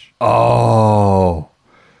Scottish. Oh,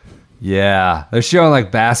 yeah. They're showing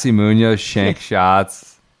like Bassi Munoz shank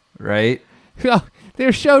shots, right?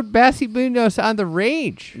 They showed Bassi Munoz on the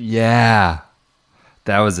range. Yeah,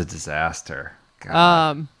 that was a disaster.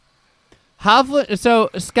 God. Hovland. So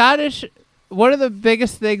Scottish. One of the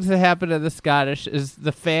biggest things that happened at the Scottish is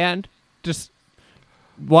the fan just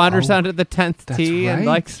wanders onto the 10th that's tee and right.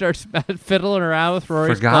 like starts fiddling around with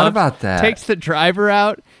Rory's Forgot clubs, about that. Takes the driver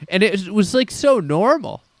out, and it was like so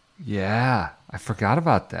normal. Yeah, I forgot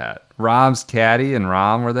about that. Rahm's caddy and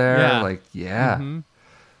Rahm were there. Yeah. Like, yeah,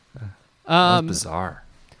 that was bizarre.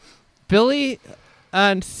 Billy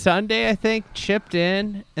on Sunday, I think, chipped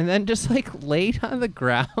in and then just like laid on the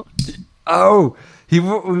ground Oh, he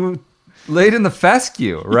laid in the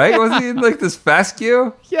fescue, right? Was he in like this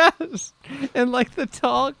fescue? Yes, and like the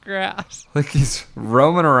tall grass. Like he's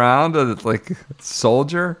roaming around like a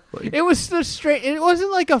soldier? Like, It was the straight. It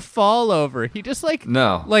wasn't like a fall over. He just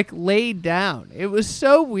No. like laid down. It was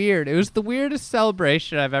so weird. It was the weirdest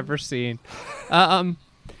celebration I've ever seen.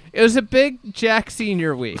 It was a big Jack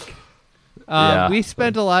Senior week. Yeah. We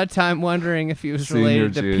spent a lot of time wondering if he was Senior,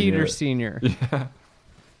 related to junior. Peter Senior. Yeah.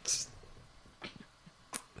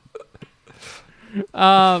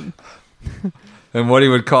 And what he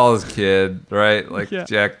would call his kid, right? Like Yeah.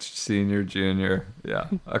 Jack Senior, Junior. Yeah.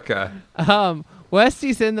 Okay.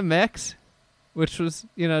 Westy's in the mix, which was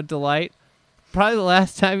delight. Probably the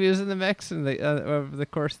last time he was in the mix in the over the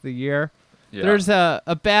course of the year. Yeah. There's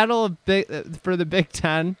a battle of for the Big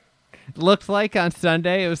Ten. It looked like on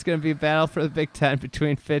Sunday it was going to be a battle for the Big Ten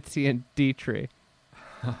between Fitzy and Dietrich.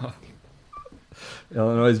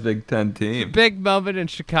 Illinois' Big Ten team. Big moment in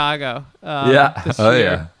Chicago. Yeah. This Oh, year,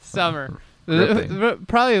 yeah. summer. Ripping.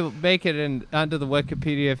 Probably make it onto the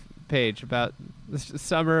Wikipedia page about the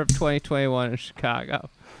summer of 2021 in Chicago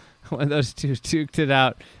when those two duked it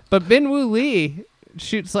out. But Minwoo Lee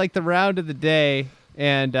shoots like the round of the day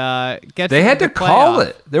and gets. They had into to the call playoff.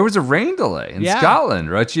 it. There was a rain delay in Yeah. Scotland,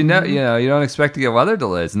 right? You know, you don't expect to get weather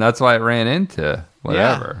delays, and that's why it ran into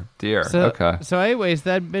whatever deer. So, Okay. So, anyways,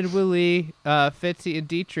 then Minwoo Lee, Fitzy, and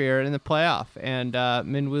Dietrich are in the playoff, and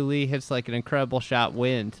Minwoo Lee hits like an incredible shot,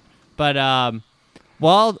 wind. But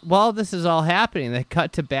while this is all happening, they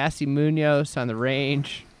cut to Bassy Munoz on the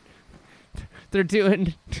range. They're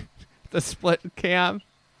doing the split cam.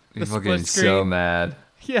 The People split getting screen. so mad.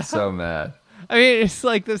 Yeah. So mad. I mean, it's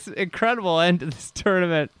like this incredible end to this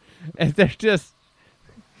tournament, and they're just,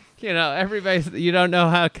 everybody's. You don't know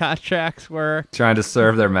how contracts work. Trying to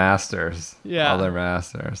serve their masters. Yeah. All their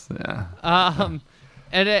masters. Yeah.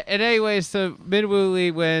 And anyways, so Minwoo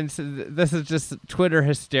Lee wins. This is just Twitter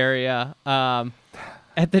hysteria.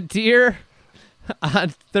 At the Deer on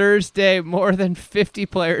Thursday, more than 50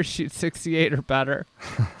 players shoot 68 or better.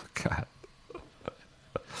 God.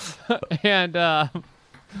 And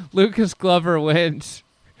Lucas Glover wins.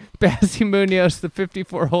 Bassy Munoz, the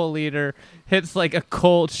 54-hole leader, hits like a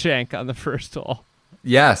cold shank on the first hole.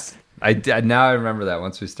 Yes. Now I remember that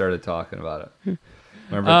once we started talking about it.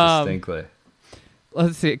 Remember it distinctly.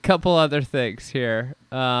 Let's see, a couple other things here.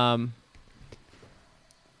 The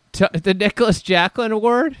Nicholas Jacklin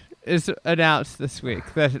Award is announced this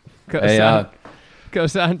week. That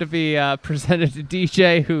goes on to be presented to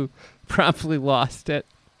DJ, who promptly lost it.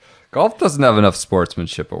 Golf doesn't have enough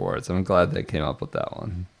sportsmanship awards. I'm glad they came up with that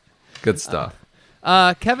one. Good stuff.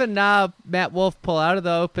 Kevin Na, Matt Wolf pull out of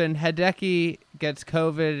the Open. Hideki gets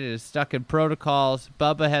COVID and is stuck in protocols.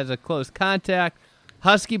 Bubba has a close contact.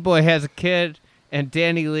 Husky Boy has a kid. And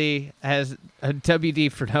Danny Lee has a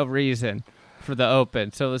WD for no reason for the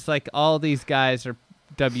Open. So it's like all these guys are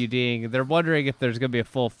WDing. They're wondering if there's going to be a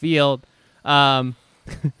full field.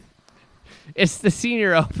 It's the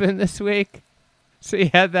Senior Open this week. So you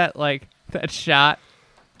had that shot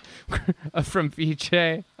from VJ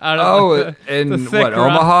out of the thick rock.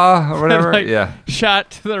 Omaha or whatever? Yeah.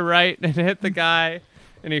 Shot to the right and hit the guy,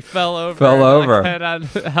 and he fell over.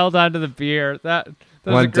 Held onto the beer. That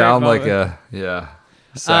was went a great down moment. like a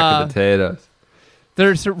sack of potatoes.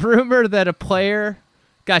 There's a rumor that a player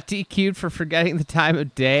got DQ'd for forgetting the time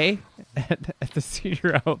of day at the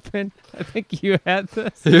Senior Open. I think you had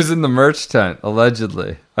this. He was in the merch tent,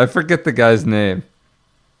 allegedly. I forget the guy's name.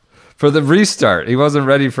 For the restart. He wasn't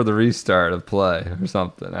ready for the restart of play or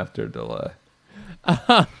something after a delay.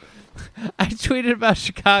 I tweeted about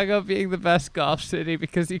Chicago being the best golf city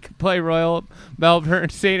because you could play Royal Melbourne,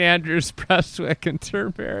 St. Andrews, Prestwick, and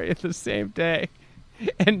Turnberry at the same day.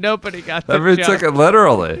 And nobody got the Everybody joke. took it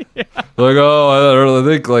literally. Yeah. Like, I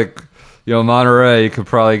really think, Monterey, you could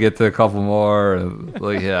probably get to a couple more. And,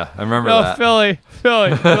 I remember that. Philly.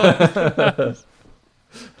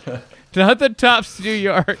 Nothing tops New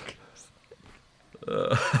York.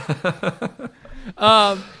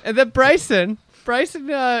 And then Bryson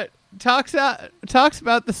talks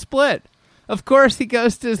about the split. Of course, he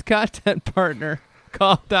goes to his content partner,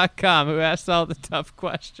 Golf.com, who asks all the tough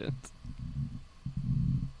questions.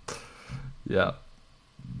 Yeah.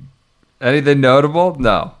 Anything notable?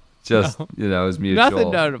 No. Just, it was mutual.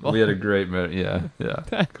 Nothing notable. We had a great minute. Yeah,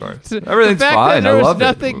 of course. So Everything's the fact fine. That I there love was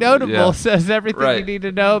nothing it. notable Yeah. says everything you Right. need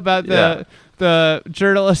to know about Yeah. the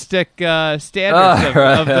journalistic standards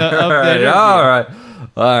of the interview.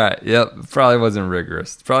 All right. Yep. Probably wasn't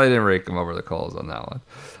rigorous. Probably didn't rake him over the coals on that one.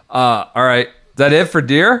 All right. Is that it for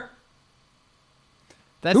Deer?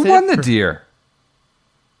 That's Who it won the for- Deer?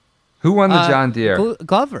 Who won the John Deere?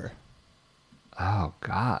 Glover. Oh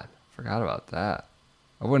God, forgot about that.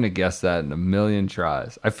 I wouldn't have guessed that in a million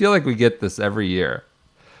tries. I feel like we get this every year,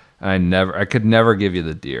 and I could never give you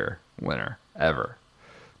the deer winner ever.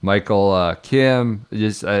 Michael Kim,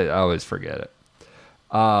 I always forget it.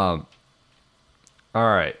 All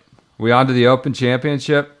right, we on to the Open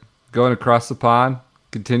Championship, going across the pond,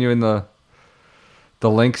 continuing the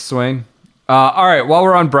link swing. All right, while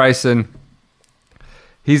we're on Bryson,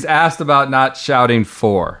 he's asked about not shouting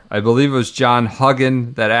 4. I believe it was John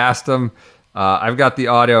Huggan that asked him. I've got the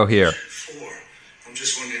audio here. 4. I'm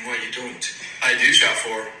just wondering why you don't. I do shout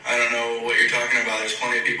 4. I don't know what you're talking about. There's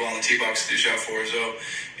plenty of people on the tee box that do shout 4. So,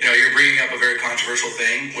 you're bringing up a very controversial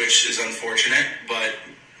thing, which is unfortunate, but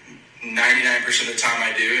 99% of the time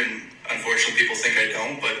I do, and unfortunately people think I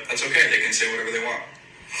don't, but that's okay. They can say whatever they want.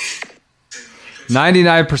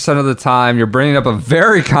 99% of the time, you're bringing up a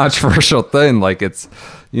very controversial thing, like it's,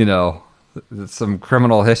 some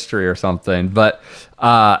criminal history or something. But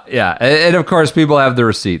yeah, and of course, people have the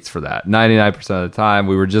receipts for that. 99% of the time,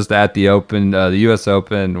 we were just at the Open, the U.S.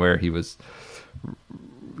 Open, where he was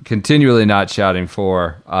continually not shouting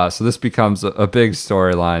 4. So this becomes a big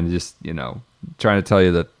storyline. Just trying to tell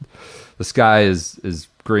you that the sky is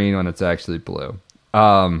green when it's actually blue.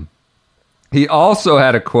 He also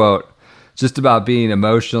had a quote just about being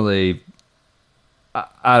emotionally,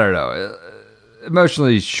 I don't know,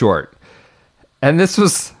 emotionally short. And this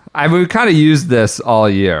was, we kind of used this all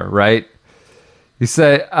year, right? He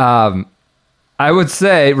said, I would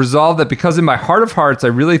say, resolve that because in my heart of hearts, I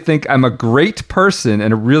really think I'm a great person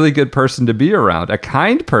and a really good person to be around, a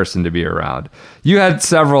kind person to be around. You had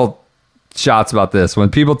several shots about this. When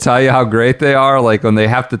people tell you how great they are, like when they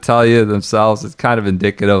have to tell you themselves, it's kind of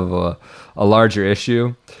indicative of a larger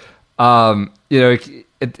issue.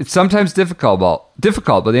 It's sometimes difficult, but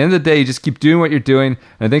at the end of the day, you just keep doing what you're doing.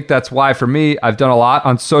 And I think that's why, for me, I've done a lot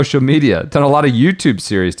on social media, done a lot of YouTube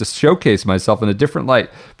series to showcase myself in a different light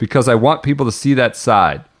because I want people to see that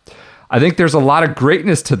side. I think there's a lot of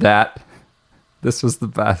greatness to that. This was the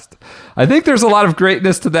best. I think there's a lot of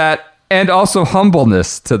greatness to that and also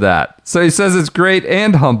humbleness to that. So he says it's great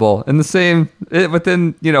and humble in the same,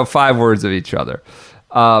 within, 5 words of each other,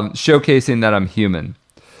 showcasing that I'm human.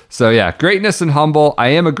 So yeah, greatness and humble. I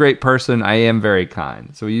am a great person. I am very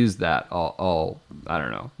kind. So we use that all I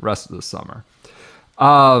don't know, rest of the summer.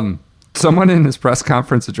 Someone in his press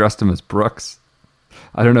conference addressed him as Brooks.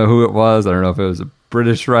 I don't know who it was. I don't know if it was a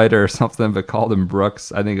British writer or something, but called him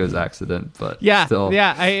Brooks. I think it was accident, but yeah, still.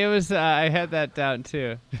 yeah. It was. I had that down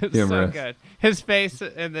too. It's so good. His face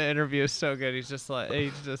in the interview is so good. He's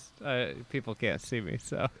just people can't see me,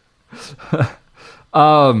 so.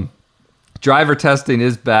 Driver testing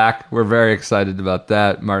is back. We're very excited about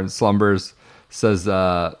that. Martin Slumbers says,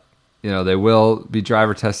 they will be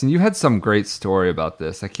driver testing. You had some great story about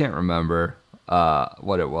this. I can't remember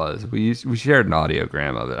what it was. We shared an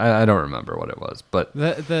audiogram of it. I don't remember what it was, but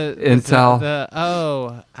the Intel.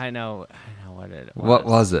 I know what it was. What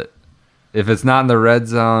was it? If it's not in the red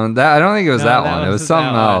zone, I don't think it was that one. It was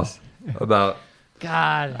something else about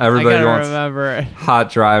God. Everybody I gotta wants remember it. hot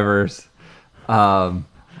drivers.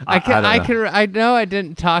 I know I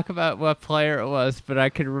didn't talk about what player it was, but I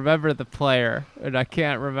can remember the player, and I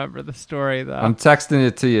can't remember the story though. I'm texting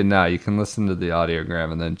it to you now. You can listen to the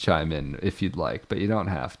audiogram and then chime in if you'd like, but you don't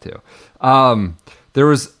have to. There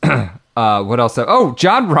was what else? Oh,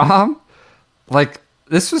 John Rahm. Like,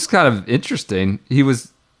 this was kind of interesting. He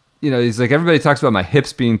was, he's like, everybody talks about my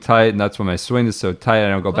hips being tight, and that's why my swing is so tight. I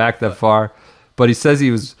don't go back that far. But he says he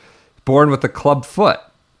was born with a club foot.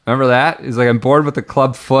 Remember that? He's like, I'm born with a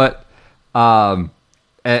club foot, and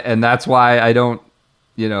that's why I don't,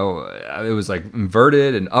 it was like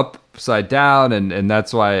inverted and upside down, and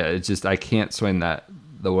that's why I can't swing that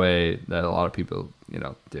the way that a lot of people,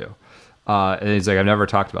 do. And he's like, I've never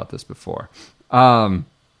talked about this before.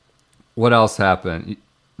 What else happened?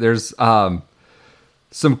 There's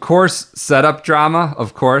some course setup drama,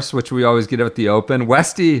 of course, which we always get at the Open.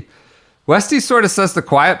 Westy sort of says the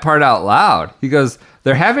quiet part out loud. He goes,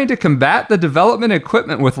 they're having to combat the development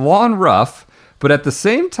equipment with lawn rough, but at the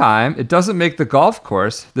same time, it doesn't make the golf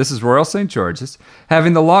course, this is Royal St. George's,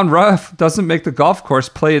 having the lawn rough doesn't make the golf course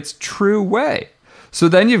play its true way. So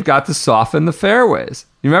then you've got to soften the fairways.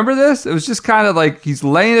 You remember this? It was just kind of like he's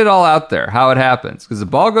laying it all out there, how it happens. Because the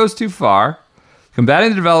ball goes too far, combating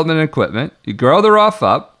the development equipment, you grow the rough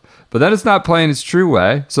up, but then it's not playing its true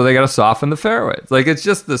way, so they got to soften the fairways. Like, it's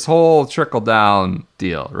just this whole trickle-down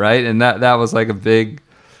deal, right? And that was like a big,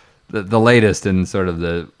 the latest in sort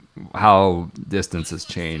of how distance has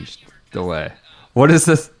changed the way. What is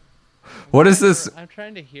this? I'm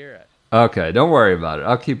trying to hear it. Okay, don't worry about it.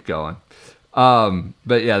 I'll keep going.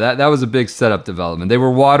 But yeah, that was a big setup development. They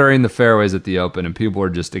were watering the fairways at the Open, and people were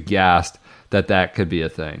just aghast that could be a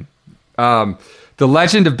thing. The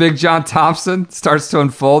legend of Big John Thompson starts to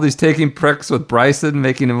unfold. He's taking pricks with Bryson,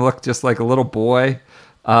 making him look just like a little boy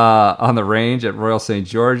on the range at Royal St.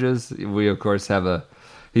 George's. We, of course, have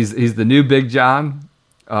he's the new Big John.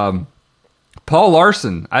 Paul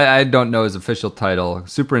Larson, I don't know his official title,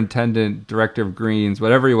 superintendent, director of greens,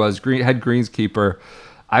 whatever he was, head greenskeeper.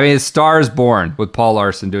 I mean, his star is born with Paul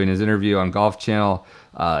Larson doing his interview on Golf Channel.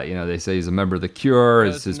 They say he's a member of The Cure.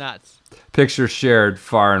 His nuts. Pictures shared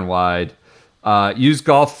far and wide. Used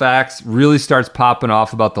Golf Facts really starts popping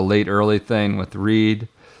off about the late early thing with Reed.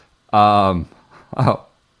 This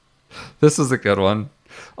is a good one.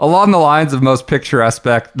 Along the lines of most picturesque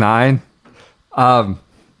 9,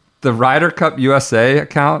 the Ryder Cup USA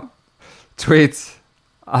account tweets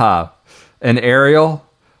an aerial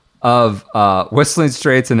of Whistling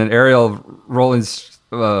Straits and an aerial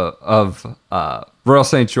of Royal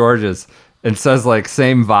St. George's, and says like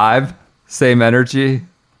same vibe, same energy.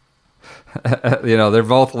 They're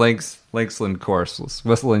both Linksland courses,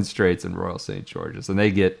 Whistling Straits and Royal St. George's, and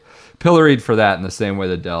they get pilloried for that in the same way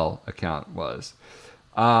the Dell account was.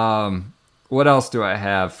 What else do I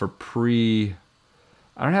have for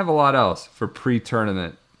I don't have a lot else for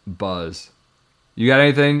pre-tournament buzz. You got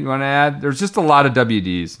anything you want to add? There's just a lot of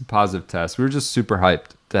WDs, positive tests. We were just super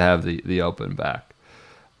hyped to have the Open back.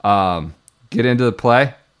 Get into the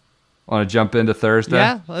play. Want to jump into Thursday?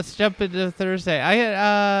 Yeah, let's jump into Thursday.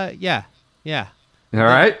 Yeah. All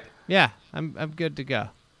right. Yeah, I'm good to go.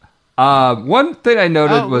 One thing I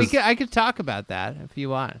noted was I could talk about that if you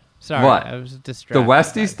want. Sorry, what? I was distracted. The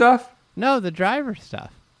Westy stuff? No, the driver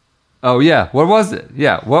stuff. Oh yeah, what was it?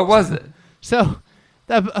 Yeah, what was it? So,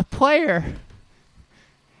 a player,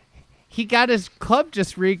 he got his club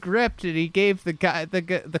just re-gripped, and he gave the guy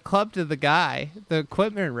the club to the guy, the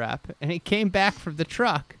equipment rep, and he came back from the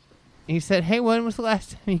truck, and he said, "Hey, when was the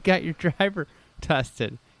last time you got your driver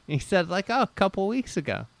tested?" And he said, "Like, a couple weeks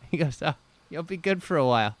ago." He goes, "Oh, you'll be good for a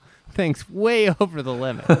while. Things way over the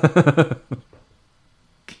limit."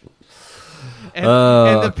 and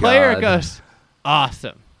the player goes,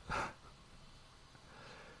 "Awesome."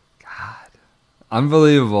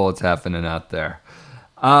 Unbelievable what's happening out there.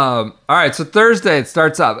 All right, so Thursday it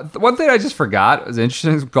starts up. One thing I just forgot was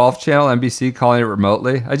interesting. Golf Channel, NBC calling it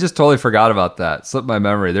remotely. I just totally forgot about that. Slipped my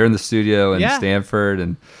memory. They're in the studio in Stanford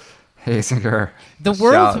and Hasinger.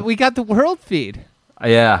 We got the world feed.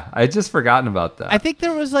 Yeah, I had just forgotten about that. I think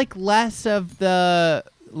there was like less of the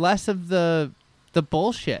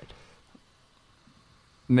bullshit.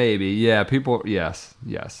 Maybe, yeah. People, yes.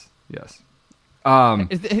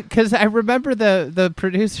 Because I remember the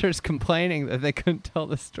producers complaining that they couldn't tell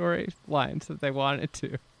the storylines that they wanted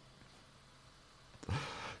to.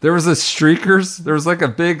 There was Streakers. There was like a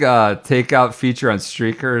big takeout feature on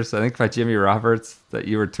Streakers, I think by Jimmy Roberts, that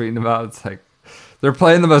you were tweeting about. It's like they're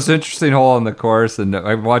playing the most interesting hole on the course, and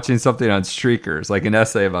I'm watching something on Streakers, like an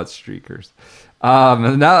essay about Streakers.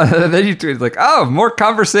 And now then you tweeted like, "Oh, more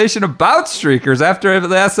conversation about Streakers after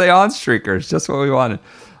the essay on Streakers." Just what we wanted.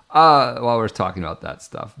 While we're talking about that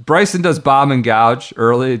stuff, Bryson does bomb and gouge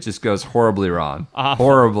early. It just goes horribly wrong.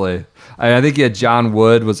 Horribly. I think he had John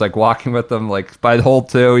Wood was like walking with him, like by the hole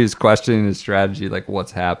 2, he's questioning his strategy, like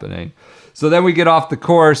what's happening. So then we get off the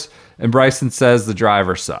course, and Bryson says the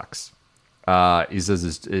driver sucks. He says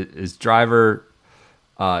his driver,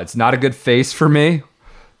 it's not a good face for me.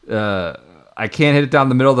 I can't hit it down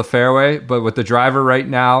the middle of the fairway, but with the driver right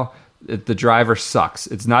now, the driver sucks.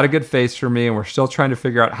 It's not a good face for me, and we're still trying to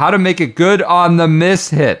figure out how to make it good on the miss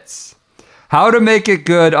hits.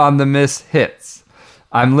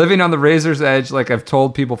 I'm living on the razor's edge like I've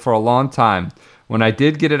told people for a long time. When I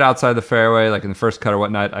did get it outside the fairway, like in the first cut or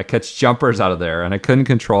whatnot, I catch jumpers out of there, and I couldn't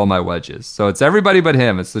control my wedges. So it's everybody but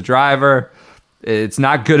him. It's the driver. It's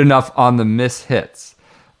not good enough on the miss hits,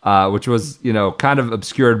 which was, kind of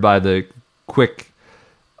obscured by the quick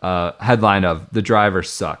headline of the driver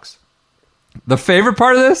sucks. The favorite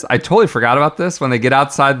part of this, I totally forgot about this, when they get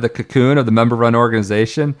outside the cocoon of the member-run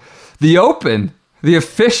organization, the Open, the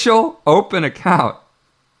official Open account,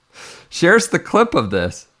 shares the clip of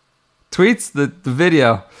this, tweets the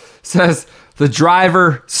video, says, the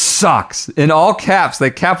driver sucks. In all caps,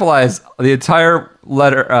 they capitalize the entire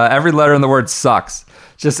letter, every letter in the word sucks,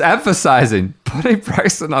 just emphasizing, putting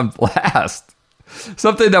Bryson on blast.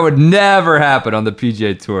 Something that would never happen on the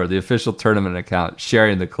PGA Tour, the official tournament account,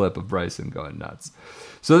 sharing the clip of Bryson going nuts.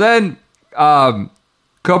 So then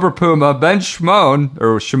Cobra Puma, Ben Showman,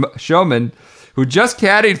 who just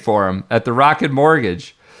caddied for him at the Rocket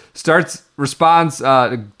Mortgage, responds,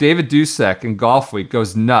 David Dusek in Golf Week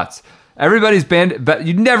goes nuts. Everybody's bent, but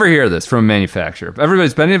you never hear this from a manufacturer.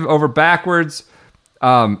 Everybody's bending over backwards.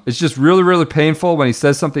 It's just really, really painful when he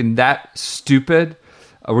says something that stupid.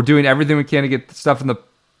 We're doing everything we can to get stuff in the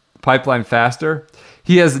pipeline faster.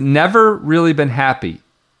 He has never really been happy,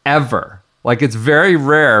 ever. Like, it's very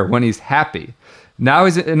rare when he's happy. Now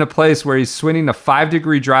he's in a place where he's swinging a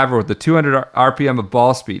 5-degree driver with the 200 RPM of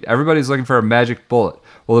ball speed. Everybody's looking for a magic bullet.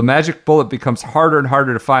 Well, the magic bullet becomes harder and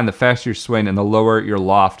harder to find the faster you swing and the lower your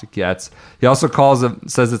loft gets. He also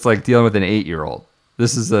says it's like dealing with an 8-year-old.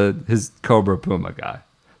 This is his Cobra Puma guy,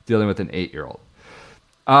 dealing with an 8-year-old.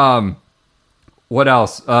 What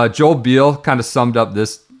else? Joel Beal kind of summed up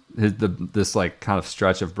this like kind of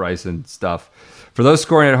stretch of Bryson stuff. For those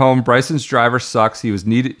scoring at home, Bryson's driver sucks. He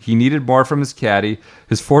needed more from his caddy.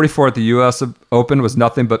 His 44 at the U.S. Open was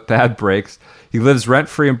nothing but bad breaks. He lives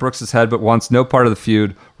rent-free in Brooks's head, but wants no part of the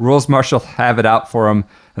feud. Rules Marshal have it out for him,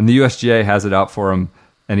 and the USGA has it out for him,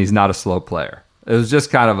 and he's not a slow player. It was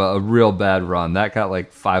just kind of a real bad run. That got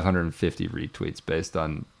like 550 retweets based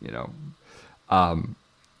on,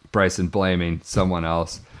 Bryson blaming someone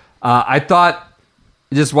else. I thought,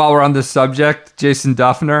 just while we're on this subject, Jason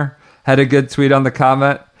Duffner had a good tweet on the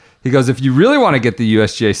comment. He goes, if you really want to get the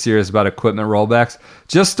USGA serious about equipment rollbacks,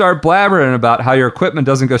 just start blabbering about how your equipment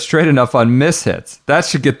doesn't go straight enough on miss hits. That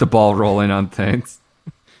should get the ball rolling on things.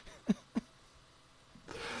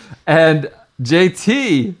 And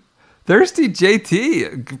JT, Thirsty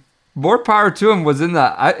JT, more power to him, was in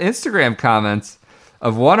the Instagram comments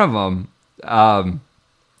of one of them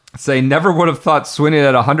saying, never would have thought swinging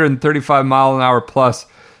at 135 mile an hour plus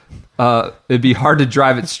it'd be hard to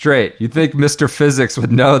drive it straight. You'd think Mr. Physics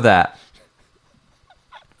would know that.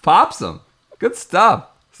 Pops him. Good stuff.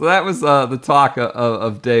 So that was the talk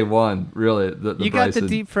of day one, really. The you got the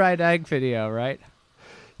deep fried egg video, right?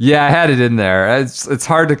 Yeah, I had it in there. It's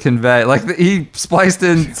hard to convey. Like, he spliced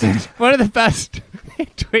in one of the best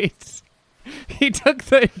tweets. He took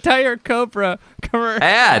the entire Cobra commercial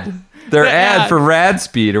ad for Rad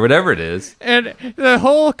Speed or whatever it is, and the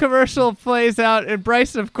whole commercial plays out. And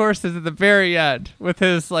Bryson, of course, is at the very end with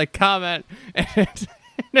his like comment, and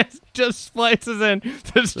it just splices in.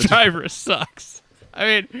 This driver sucks. I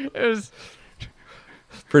mean, it was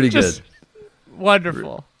pretty good,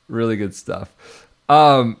 wonderful, really good stuff.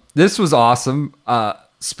 This was awesome.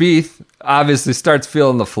 Spieth obviously starts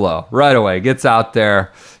feeling the flow right away, gets out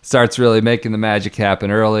there, starts really making the magic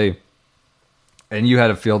happen early. And you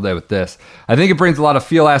had a field day with this. I think it brings a lot of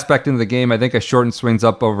feel aspect into the game. I think I shorten swings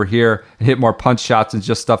up over here and hit more punch shots and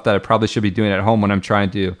just stuff that I probably should be doing at home when I'm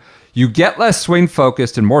trying to. You get less swing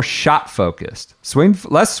focused and more shot focused.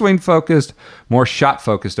 Less swing focused, more shot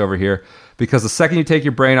focused over here, because the second you take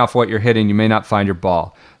your brain off what you're hitting, you may not find your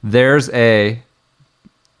ball. There's a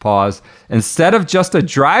pause. Instead of just a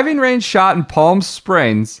driving range shot in Palm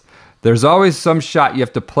Springs, there's always some shot you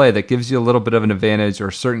have to play that gives you a little bit of an advantage,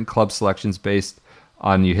 or certain club selections based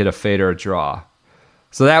on you hit a fade or a draw.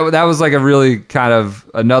 So that was like a really kind of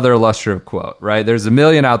another illustrative quote, right? There's a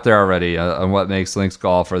million out there already on what makes links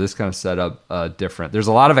golf or this kind of setup different. There's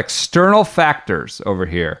a lot of external factors over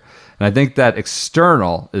here, and I think that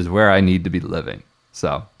external is where I need to be living.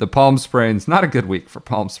 So the Palm Springs, not a good week for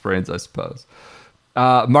Palm Springs, I suppose.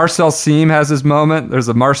 Marcel Siem has his moment. There's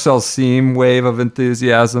a Marcel Siem wave of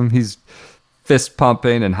enthusiasm. He's fist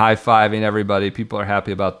pumping and high-fiving everybody. People are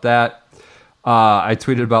happy about that. I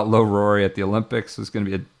tweeted about Low Rory at the Olympics. It was going to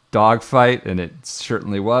be a dogfight, and it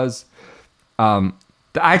certainly was. The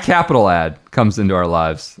iCapital ad comes into our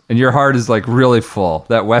lives, and your heart is like really full.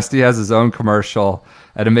 That Westy has his own commercial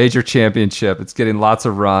at a major championship. It's getting lots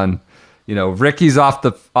of run. Ricky's off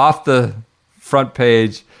the front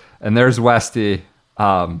page, and there's Westy.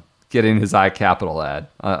 Getting his iCapital ad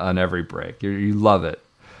on every break. You love it.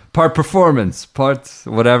 Part performance, part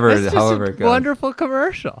whatever, That's however just it goes. Wonderful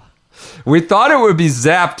commercial. We thought it would be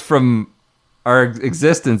zapped from our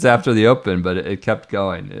existence after the Open, but it kept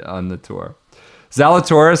going on the tour.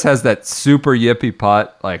 Zalatoris has that super yippy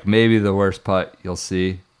putt, like maybe the worst putt you'll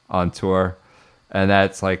see on tour. And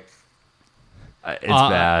that's like, it's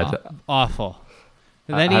bad. Awful.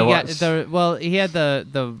 And then he had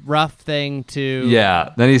the rough thing too.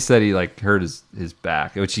 Yeah. Then he said he like hurt his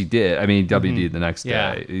back, which he did. I mean, WD'd the next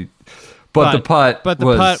day. But the putt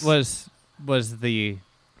was the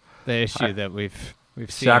issue that we've seen.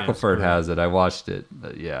 Shackelford has it. I watched it.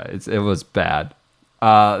 But yeah, it was bad.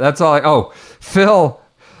 That's all. Phil,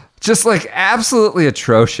 just like absolutely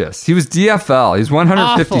atrocious. He was DFL. He's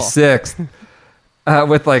 156th.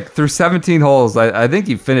 With like through 17 holes, I think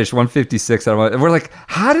he finished 156 out of one. And we're like,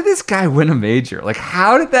 how did this guy win a major? Like,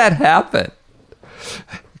 how did that happen?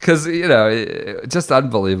 Because, just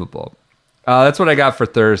unbelievable. That's what I got for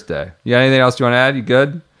Thursday. You got anything else you want to add? You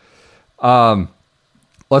good?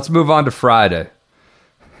 Let's move on to Friday.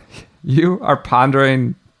 You are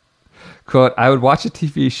pondering, quote, I would watch a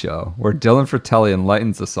TV show where Dylan Fratelli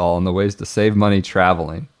enlightens us all on the ways to save money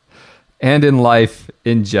traveling and in life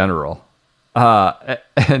in general.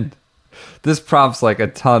 And this prompts like a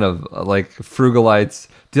ton of like frugalites.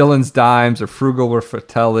 Dylan's Dimes or Frugal with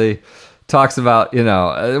Fratelli talks about,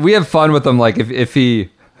 we have fun with him. Like if he,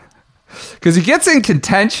 because he gets in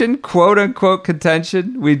contention, quote unquote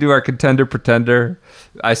contention. We do our contender pretender.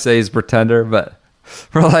 I say he's pretender, but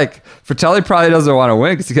we're like, Fratelli probably doesn't want to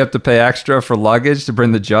win because he have to pay extra for luggage to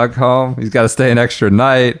bring the jug home. He's got to stay an extra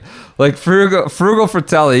night. Like Frugal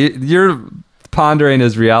Fratelli, you're pondering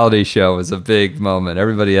his reality show was a big moment.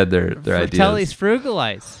 Everybody had their ideas. Fratelli's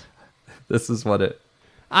Frugalites. This is what it.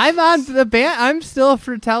 I'm on the band. I'm still a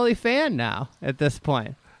Fratelli fan now at this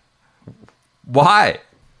point. Why?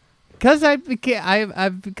 Because I've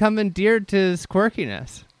become endeared to his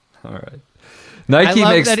quirkiness. All right. Nike I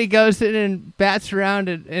love makes that he goes in and bats around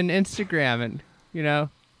in Instagram and,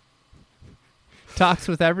 talks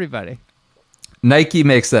with everybody. Nike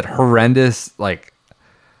makes that horrendous, like,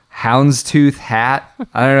 houndstooth hat.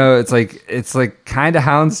 I don't know. It's like kind of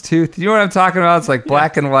houndstooth. You know what I'm talking about? It's like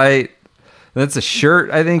black and white. That's a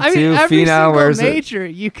shirt, I think, too. Every Finau wears major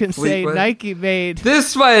it. you can say Nike made.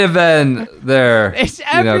 This might have been their, It's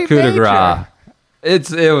every coup de major.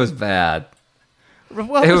 grace. It was bad.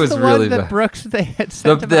 What It was was the really one that bad. Brooks they had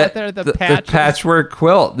sent him out there? The patchwork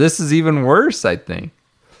quilt. This is even worse, I think.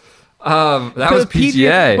 That was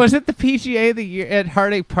PGA. Was it the PGA the year at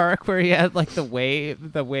Hardy Park where he had like the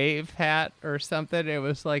wave hat or something? It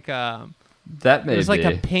was like that may it was like be.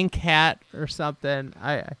 a pink hat or something.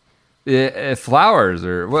 Flowers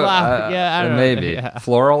or what? I don't know. Maybe Yeah.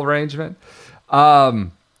 floral arrangement.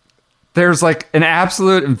 There's like an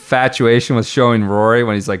absolute infatuation with showing Rory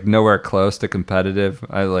when he's like nowhere close to competitive.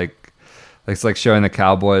 It's like showing the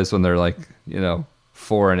Cowboys when they're like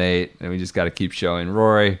 4-8, and we just got to keep showing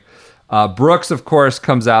Rory. Brooks, of course,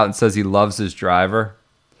 comes out and says he loves his driver,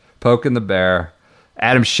 poking the bear.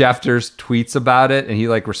 Adam Schefter tweets about it, and he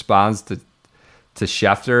like responds to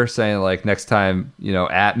Schefter saying like, next time,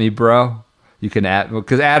 at me, bro. You can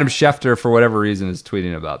because Adam Schefter, for whatever reason, is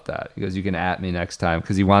tweeting about that. He goes, you can at me next time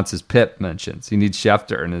because he wants his pip mentions. He needs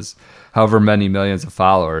Schefter and his however many millions of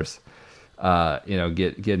followers,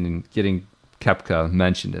 getting Koepka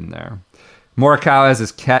mentioned in there. Morikawa has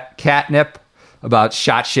his catnip about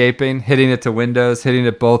shot shaping, hitting it to windows, hitting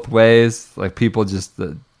it both ways. Like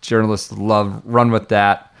the journalists run with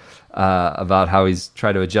that. About how he's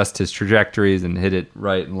tried to adjust his trajectories and hit it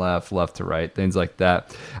right and left to right, things like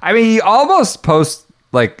that. I mean, he almost posts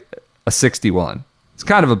like a 61. It's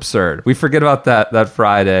kind of absurd. We forget about that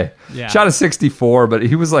Friday. Yeah. Shot a 64, but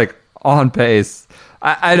he was like on pace.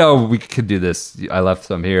 I know we could do this. I left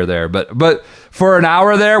some here or there, but for an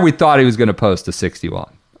hour there, we thought he was going to post a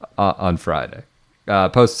 61 on Friday.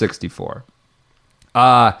 Post 64.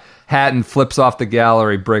 Hatton flips off the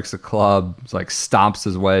gallery, breaks a club, like stomps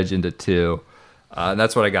his wedge into 2. And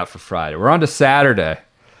that's what I got for Friday. We're on to Saturday.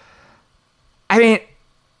 I mean,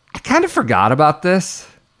 I kind of forgot about this,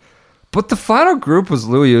 but the final group was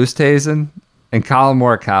Louis Oosthuizen and Colin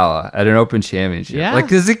Morikawa at an Open Championship. Yeah. Like,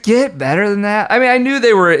 does it get better than that? I mean, I knew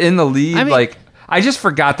they were in the lead. I just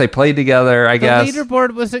forgot they played together, I guess. The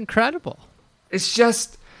leaderboard was incredible. It's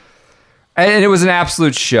just... And it was an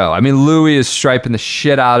absolute show. I mean, Louis is striping the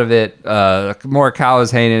shit out of it. Morikawa's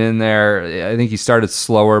hanging in there. I think he started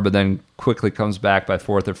slower, but then quickly comes back by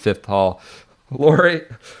 4th or 5th hole.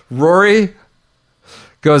 Rory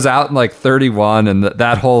goes out in like 31, and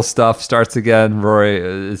that whole stuff starts again. Rory,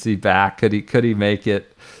 is he back? Could he make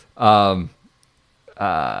it? Because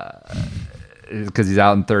he's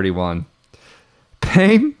out in 31.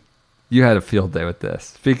 Payne, you had a field day with this.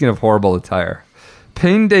 Speaking of horrible attire.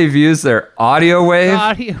 Payne debuts their audio wave.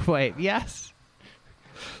 Audio wave, yes.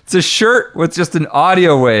 It's a shirt with just an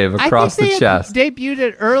audio wave across the chest. They debuted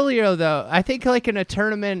it earlier, though. I think like in a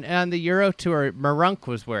tournament on the Euro Tour, Marunk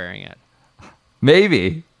was wearing it.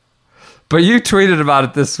 Maybe. But you tweeted about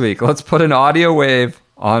it this week. Let's put an audio wave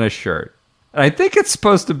on a shirt. And I think it's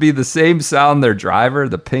supposed to be the same sound their driver,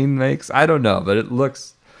 the Payne, makes. I don't know, but it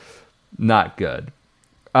looks not good.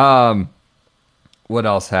 What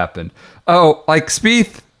else happened? Oh, like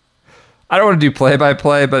Spieth. I don't want to do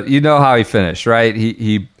play-by-play, but you know how he finished, right?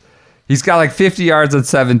 He's got like 50 yards on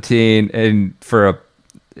 17, and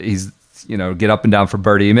he's get up and down for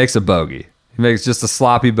birdie. He makes a bogey. He makes just a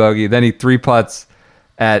sloppy bogey. Then he 3-putts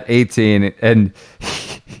at 18, and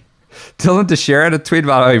Dylan Teixeira had a tweet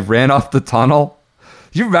about how he ran off the tunnel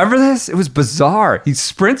You remember this? It was bizarre. He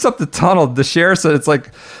sprints up the tunnel. The sheriff said it's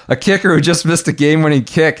like a kicker who just missed a game-winning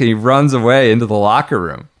kick, and he runs away into the locker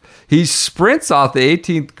room. He sprints off the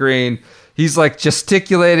 18th green. He's like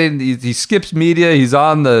gesticulating. He skips media. He's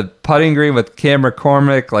on the putting green with Cam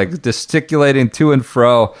McCormick, like gesticulating to and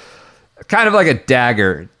fro. Kind of like a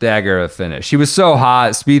dagger finish. He was so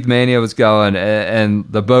hot. Speed Mania was going, and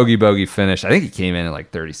the bogey finish. I think he came in at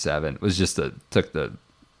like 37. It was just took the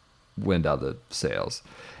wind out of the sails.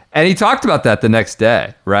 And he talked about that the next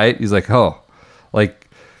day, right? He's like, he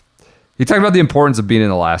talked about the importance of being in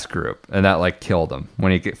the last group, and that like killed him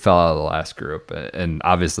when he fell out of the last group, and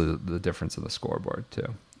obviously the difference in the scoreboard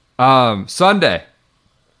too. Sunday,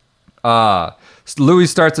 Louis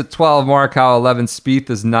starts at 12, Morikawa 11,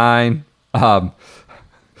 Spieth is 9.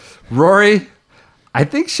 Rory, I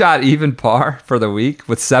think, shot even par for the week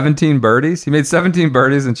with 17 birdies. He made 17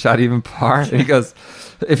 birdies and shot even par. And he goes,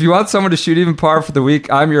 if you want someone to shoot even par for the week,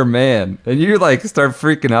 I'm your man. And you like start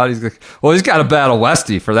freaking out. He's like, well, he's got to battle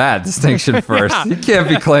Westy for that distinction first. Yeah. You can't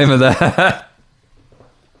be claiming that.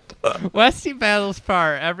 Westy battles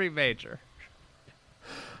par every major.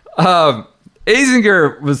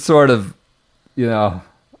 Azinger was sort of,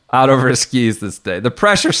 out over his skis this day. The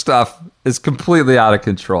pressure stuff is completely out of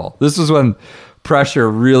control. This is when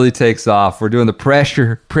pressure really takes off. We're doing the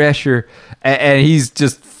pressure, and he's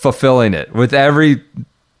just fulfilling it with every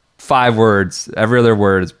 5 words. Every other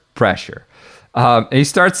word is pressure. And he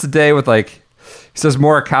starts the day with he says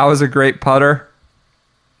Morikawa is a great putter.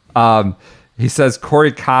 He says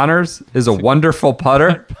Corey Connors is a wonderful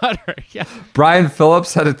putter. Yeah. Brian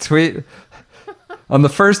Phillips had a tweet. On the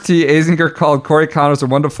first tee, Azinger called Corey Connors a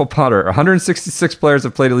wonderful putter. 166 players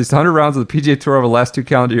have played at least 100 rounds of the PGA Tour over the last 2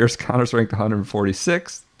 calendar years. Connors ranked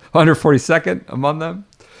 142nd among them.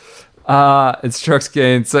 In strokes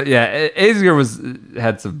gained. So, yeah, Azinger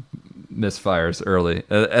had some misfires early.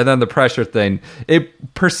 And then the pressure thing,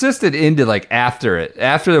 it persisted into, after it.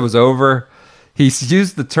 After it was over, he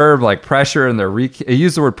used the term, pressure in their he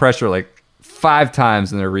used the word pressure, 5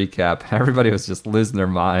 times in their recap. Everybody was just losing their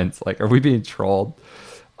minds. Are we being trolled?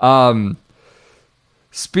 Spieth,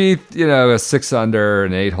 a 6 under,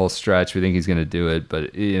 an 8-hole stretch. We think he's going to do it,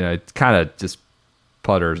 but it kind of just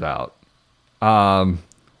putters out.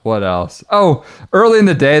 What else? Oh, early in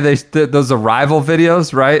the day, those arrival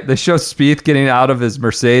videos, right? They show Spieth getting out of his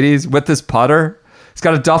Mercedes with his putter. He's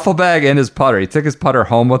got a duffel bag and his putter. He took his putter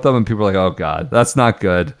home with him, and people are like, "Oh God, that's not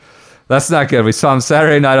good. That's not good." We saw him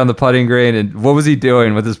Saturday night on the putting green, and what was he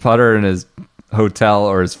doing with his putter in his hotel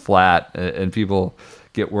or his flat? And people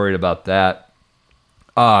get worried about that.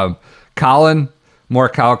 Colin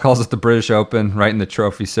Morikawa calls it the British Open right in the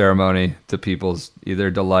trophy ceremony, to people's either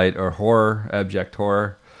delight or horror, abject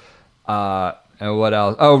horror. And what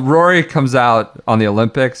else? Oh, Rory comes out on the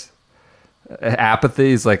Olympics. Apathy.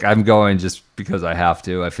 He's like, I'm going just because I have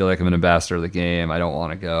to. I feel like I'm an ambassador of the game. I don't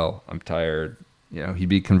want to go. I'm tired. He'd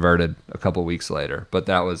be converted a couple weeks later. But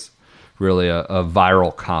that was really a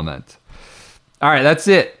viral comment. All right, that's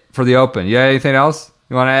it for the Open. You got anything else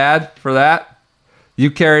you want to add for that?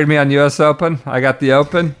 You carried me on U.S. Open. I got the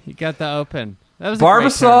Open. You got the Open. That was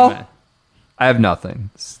Barbasol. I have nothing.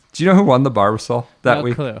 Do you know who won the Barbasol that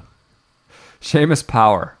week? No clue. Seamus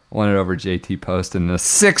Power won it over JT Poston in a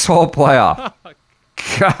 6-hole playoff.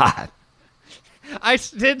 God. I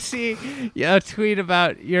did see a tweet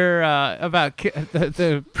about about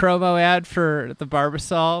the promo ad for the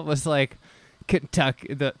Barbasol was like,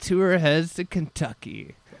 Kentucky, the tour heads to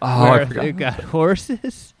Kentucky. Oh, where I forgot. they've got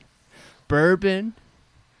horses, bourbon,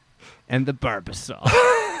 and the Barbasol.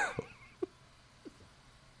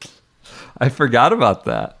 I forgot about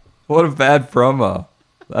that. What a bad promo.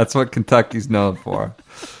 That's what Kentucky's known for.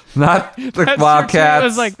 Not the Wildcats. I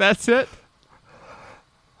was like, that's it.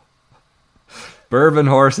 Bourbon,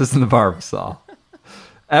 horses, and the Barbasol.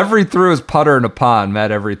 Every threw his putter in a pond.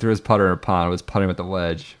 Matt Every threw his putter in a pond. Was putting with the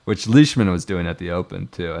wedge, which Leishman was doing at the Open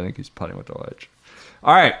too. I think he's putting with the wedge.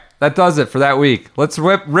 All right, that does it for that week. Let's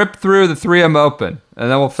rip through the 3M Open, and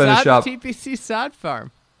then we'll finish up. TPC Sod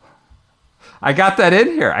Farm. I got that in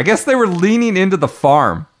here. I guess they were leaning into the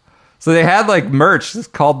farm. So they had merch that's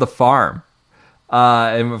called the farm.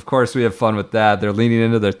 And of course we have fun with that. They're leaning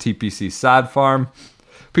into their TPC Sod Farm.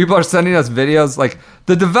 People are sending us videos.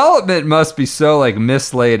 The development must be so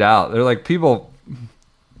mislaid out. They're people,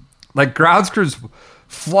 grounds crews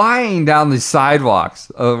flying down these sidewalks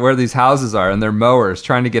of where these houses are, and their mowers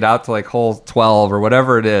trying to get out to hole 12 or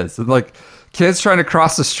whatever it is. And kids trying to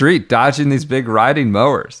cross the street, dodging these big riding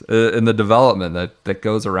mowers in the development that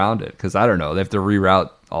goes around it. Because I don't know, they have to reroute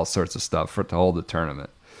all sorts of stuff to hold the tournament.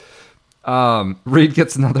 Reed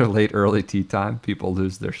gets another early tee time. People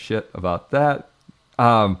lose their shit about that.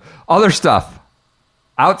 Other stuff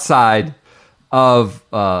outside of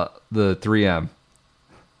the 3M.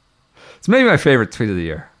 It's maybe my favorite tweet of the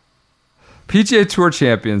year. PGA Tour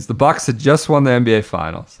champions. The Bucks had just won the NBA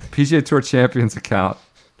Finals. PGA Tour champions account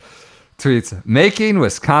tweets, making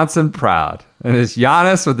Wisconsin proud. And it's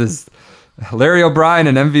Giannis with his Larry O'Brien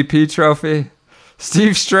and MVP trophy.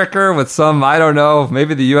 Steve Stricker with some, I don't know,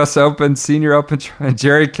 maybe the U.S. Open, Senior Open, and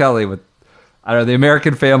Jerry Kelly with, I don't know, the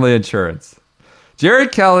American Family Insurance. Jerry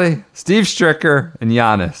Kelly, Steve Stricker, and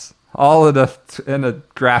Giannis, all in a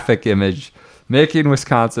graphic image, making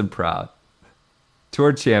Wisconsin proud.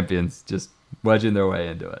 Tour champions just wedging their way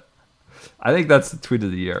into it. I think that's the tweet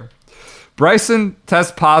of the year. Bryson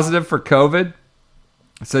tests positive for COVID.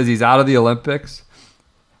 Says he's out of the Olympics.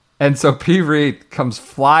 And so P. Reed comes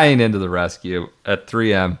flying into the rescue at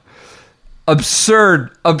 3M.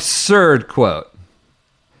 Absurd quote.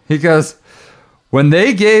 He goes, when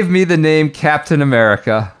they gave me the name Captain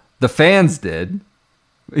America, the fans did.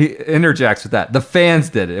 He interjects with that. The fans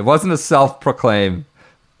did it. It wasn't a self-proclaim.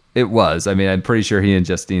 It was. I mean, I'm pretty sure he and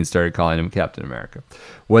Justine started calling him Captain America.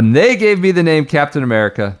 When they gave me the name Captain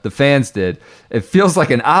America, the fans did. It feels like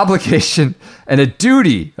an obligation and a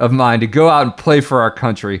duty of mine to go out and play for our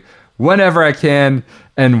country whenever I can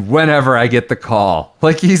and whenever I get the call.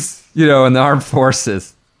 Like he's, in the armed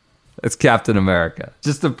forces. It's Captain America.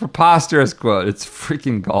 Just a preposterous quote. It's a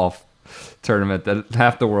freaking golf tournament that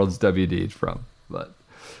half the world's WD'd from. But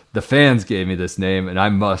the fans gave me this name, and I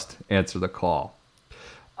must answer the call.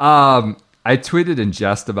 I tweeted in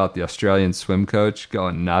jest about the Australian swim coach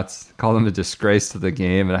going nuts, called him a disgrace to the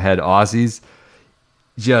game, and I had Aussies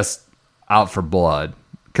just out for blood,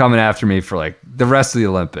 coming after me for like the rest of the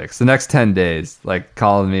Olympics, the next 10 days, like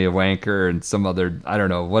calling me a wanker and some other, I don't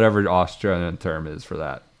know, whatever Australian term is for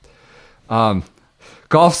that.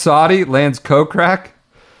 Golf Saudi lands Kokrak,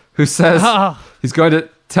 who says he's going to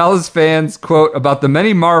tell his fans, quote, about the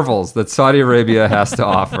many marvels that Saudi Arabia has to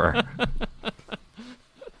offer.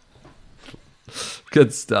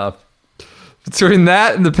 Good stuff. Between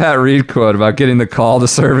that and the Pat Reed quote about getting the call to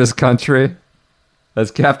serve his country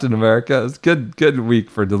as Captain America, it's good week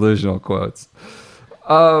for delusional quotes.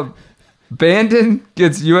 Bandon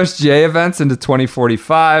gets USGA events into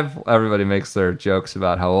 2045. Everybody makes their jokes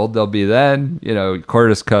about how old they'll be then.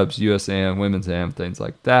 Quarters Cups, USAM, Women's Am, things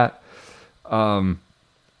like that.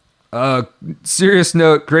 Serious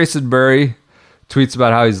note, Grayson Murray tweets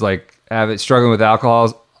about how he's like struggling with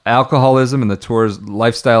alcoholism, and the tour's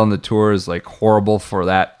lifestyle in the tour is like horrible for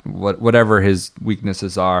that, whatever his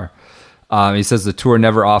weaknesses are. He says the tour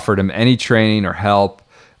never offered him any training or help,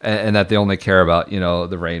 and that they only care about,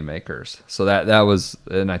 the rainmakers. So that was,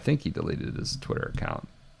 and I think he deleted his Twitter account.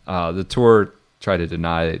 The tour tried to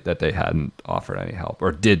deny that they hadn't offered any help,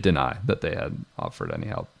 or did deny that they hadn't offered any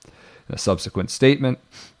help in a subsequent statement.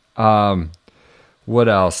 What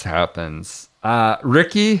else happens?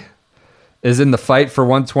 Ricky is in the fight for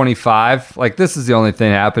 125. Like, this is the only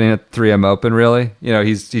thing happening at 3M Open, really.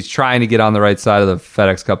 He's trying to get on the right side of the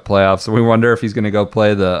FedEx Cup playoffs. So we wonder if he's going to go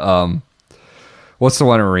play the what's the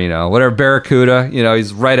one in Reno? Whatever, Barracuda.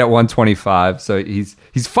 He's right at 125. So he's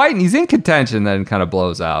fighting. He's in contention, then kind of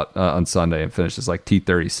blows out on Sunday and finishes like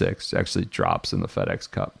T36. Actually drops in the FedEx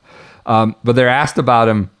Cup. But they're asked about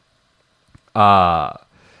him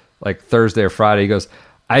like Thursday or Friday. He goes,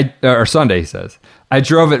 or Sunday, he says, I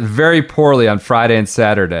drove it very poorly on Friday and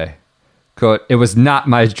Saturday. Quote, it was not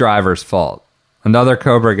my driver's fault. Another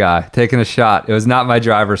Cobra guy taking a shot. It was not my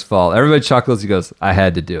driver's fault. Everybody chuckles. He goes, I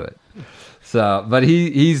had to do it. So, but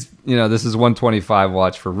he's, this is 125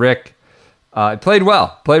 watch for Rick. It played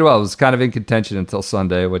well. It was kind of in contention until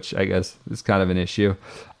Sunday, which I guess is kind of an issue.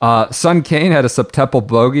 Sun Kane had a septuple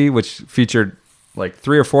bogey, which featured like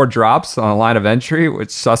 3 or 4 drops on a line of entry,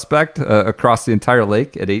 which suspect across the entire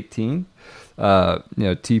lake at 18.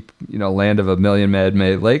 Land of a million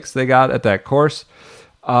man-made lakes they got at that course.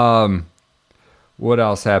 What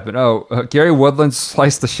else happened? Gary Woodland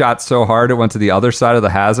sliced the shot so hard it went to the other side of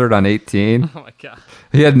the hazard on 18. Oh my God.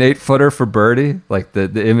 He had an 8-footer for birdie. Like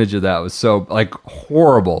the image of that was so like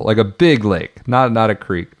horrible, like a big lake, not a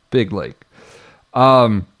creek, big lake.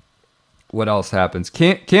 What else happens?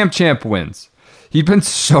 Cam Champ wins. He'd been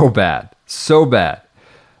so bad. He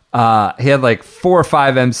had like 4 or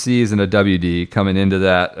 5 MCs and a WD coming into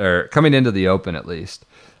the Open at least.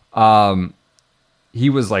 He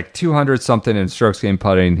was like 200 something in strokes gained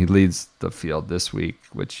putting. He leads the field this week,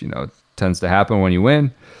 which tends to happen when you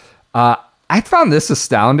win. I found this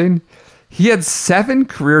astounding. He had 7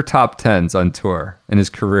 career top 10s on tour in his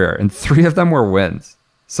career, and 3 of them were wins.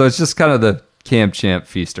 So it's just kind of the Cam Champ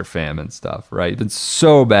feast or famine stuff, right? He's been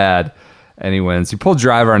so bad, and he wins. He pulled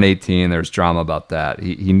driver on 18. There's drama about that.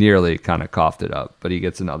 He nearly kind of coughed it up, but he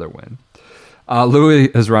gets another win. Louis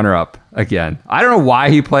is runner-up again. I don't know why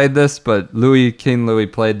he played this, but King Louis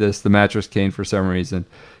played this, the Mattress Cane, for some reason.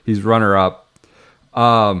 He's runner-up.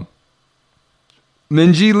 Minjee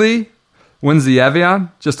Lee wins the Evian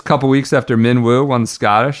just a couple weeks after Min Woo won the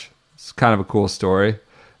Scottish. It's kind of a cool story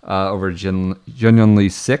over Junyoon Lee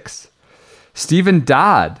 6. Stephen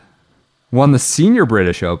Dodd won the Senior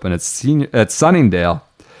British Open at Sunningdale.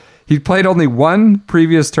 He played only one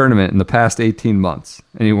previous tournament in the past 18 months,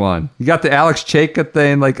 and he won. He got the Alex Chayka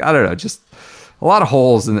thing. Like, I don't know, just a lot of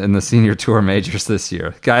holes in the Senior Tour majors this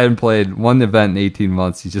year. Guy hadn't played one event in 18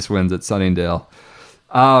 months. He just wins at Sunningdale.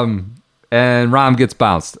 And Rahm gets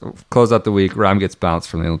bounced. Close out the week, Rahm gets bounced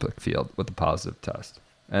from the Olympic field with a positive test.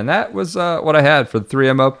 And that was what I had for the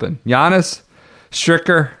 3M Open. Giannis,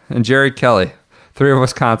 Stricker, and Jerry Kelly. 3 of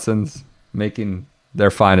Wisconsin's making their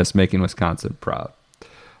finest, making Wisconsin proud.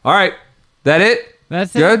 All right. That it?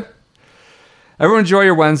 That's Good? it. Everyone enjoy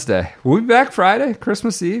your Wednesday. We'll be back Friday,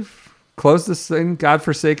 Christmas Eve. Close this thing,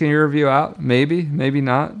 godforsaken year review out. Maybe, maybe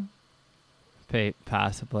not.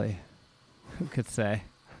 Possibly. Who could say?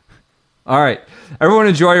 All right. Everyone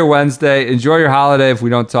enjoy your Wednesday. Enjoy your holiday if we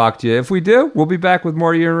don't talk to you. If we do, we'll be back with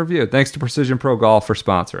more year in review. Thanks to Precision Pro Golf for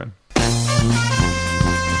sponsoring.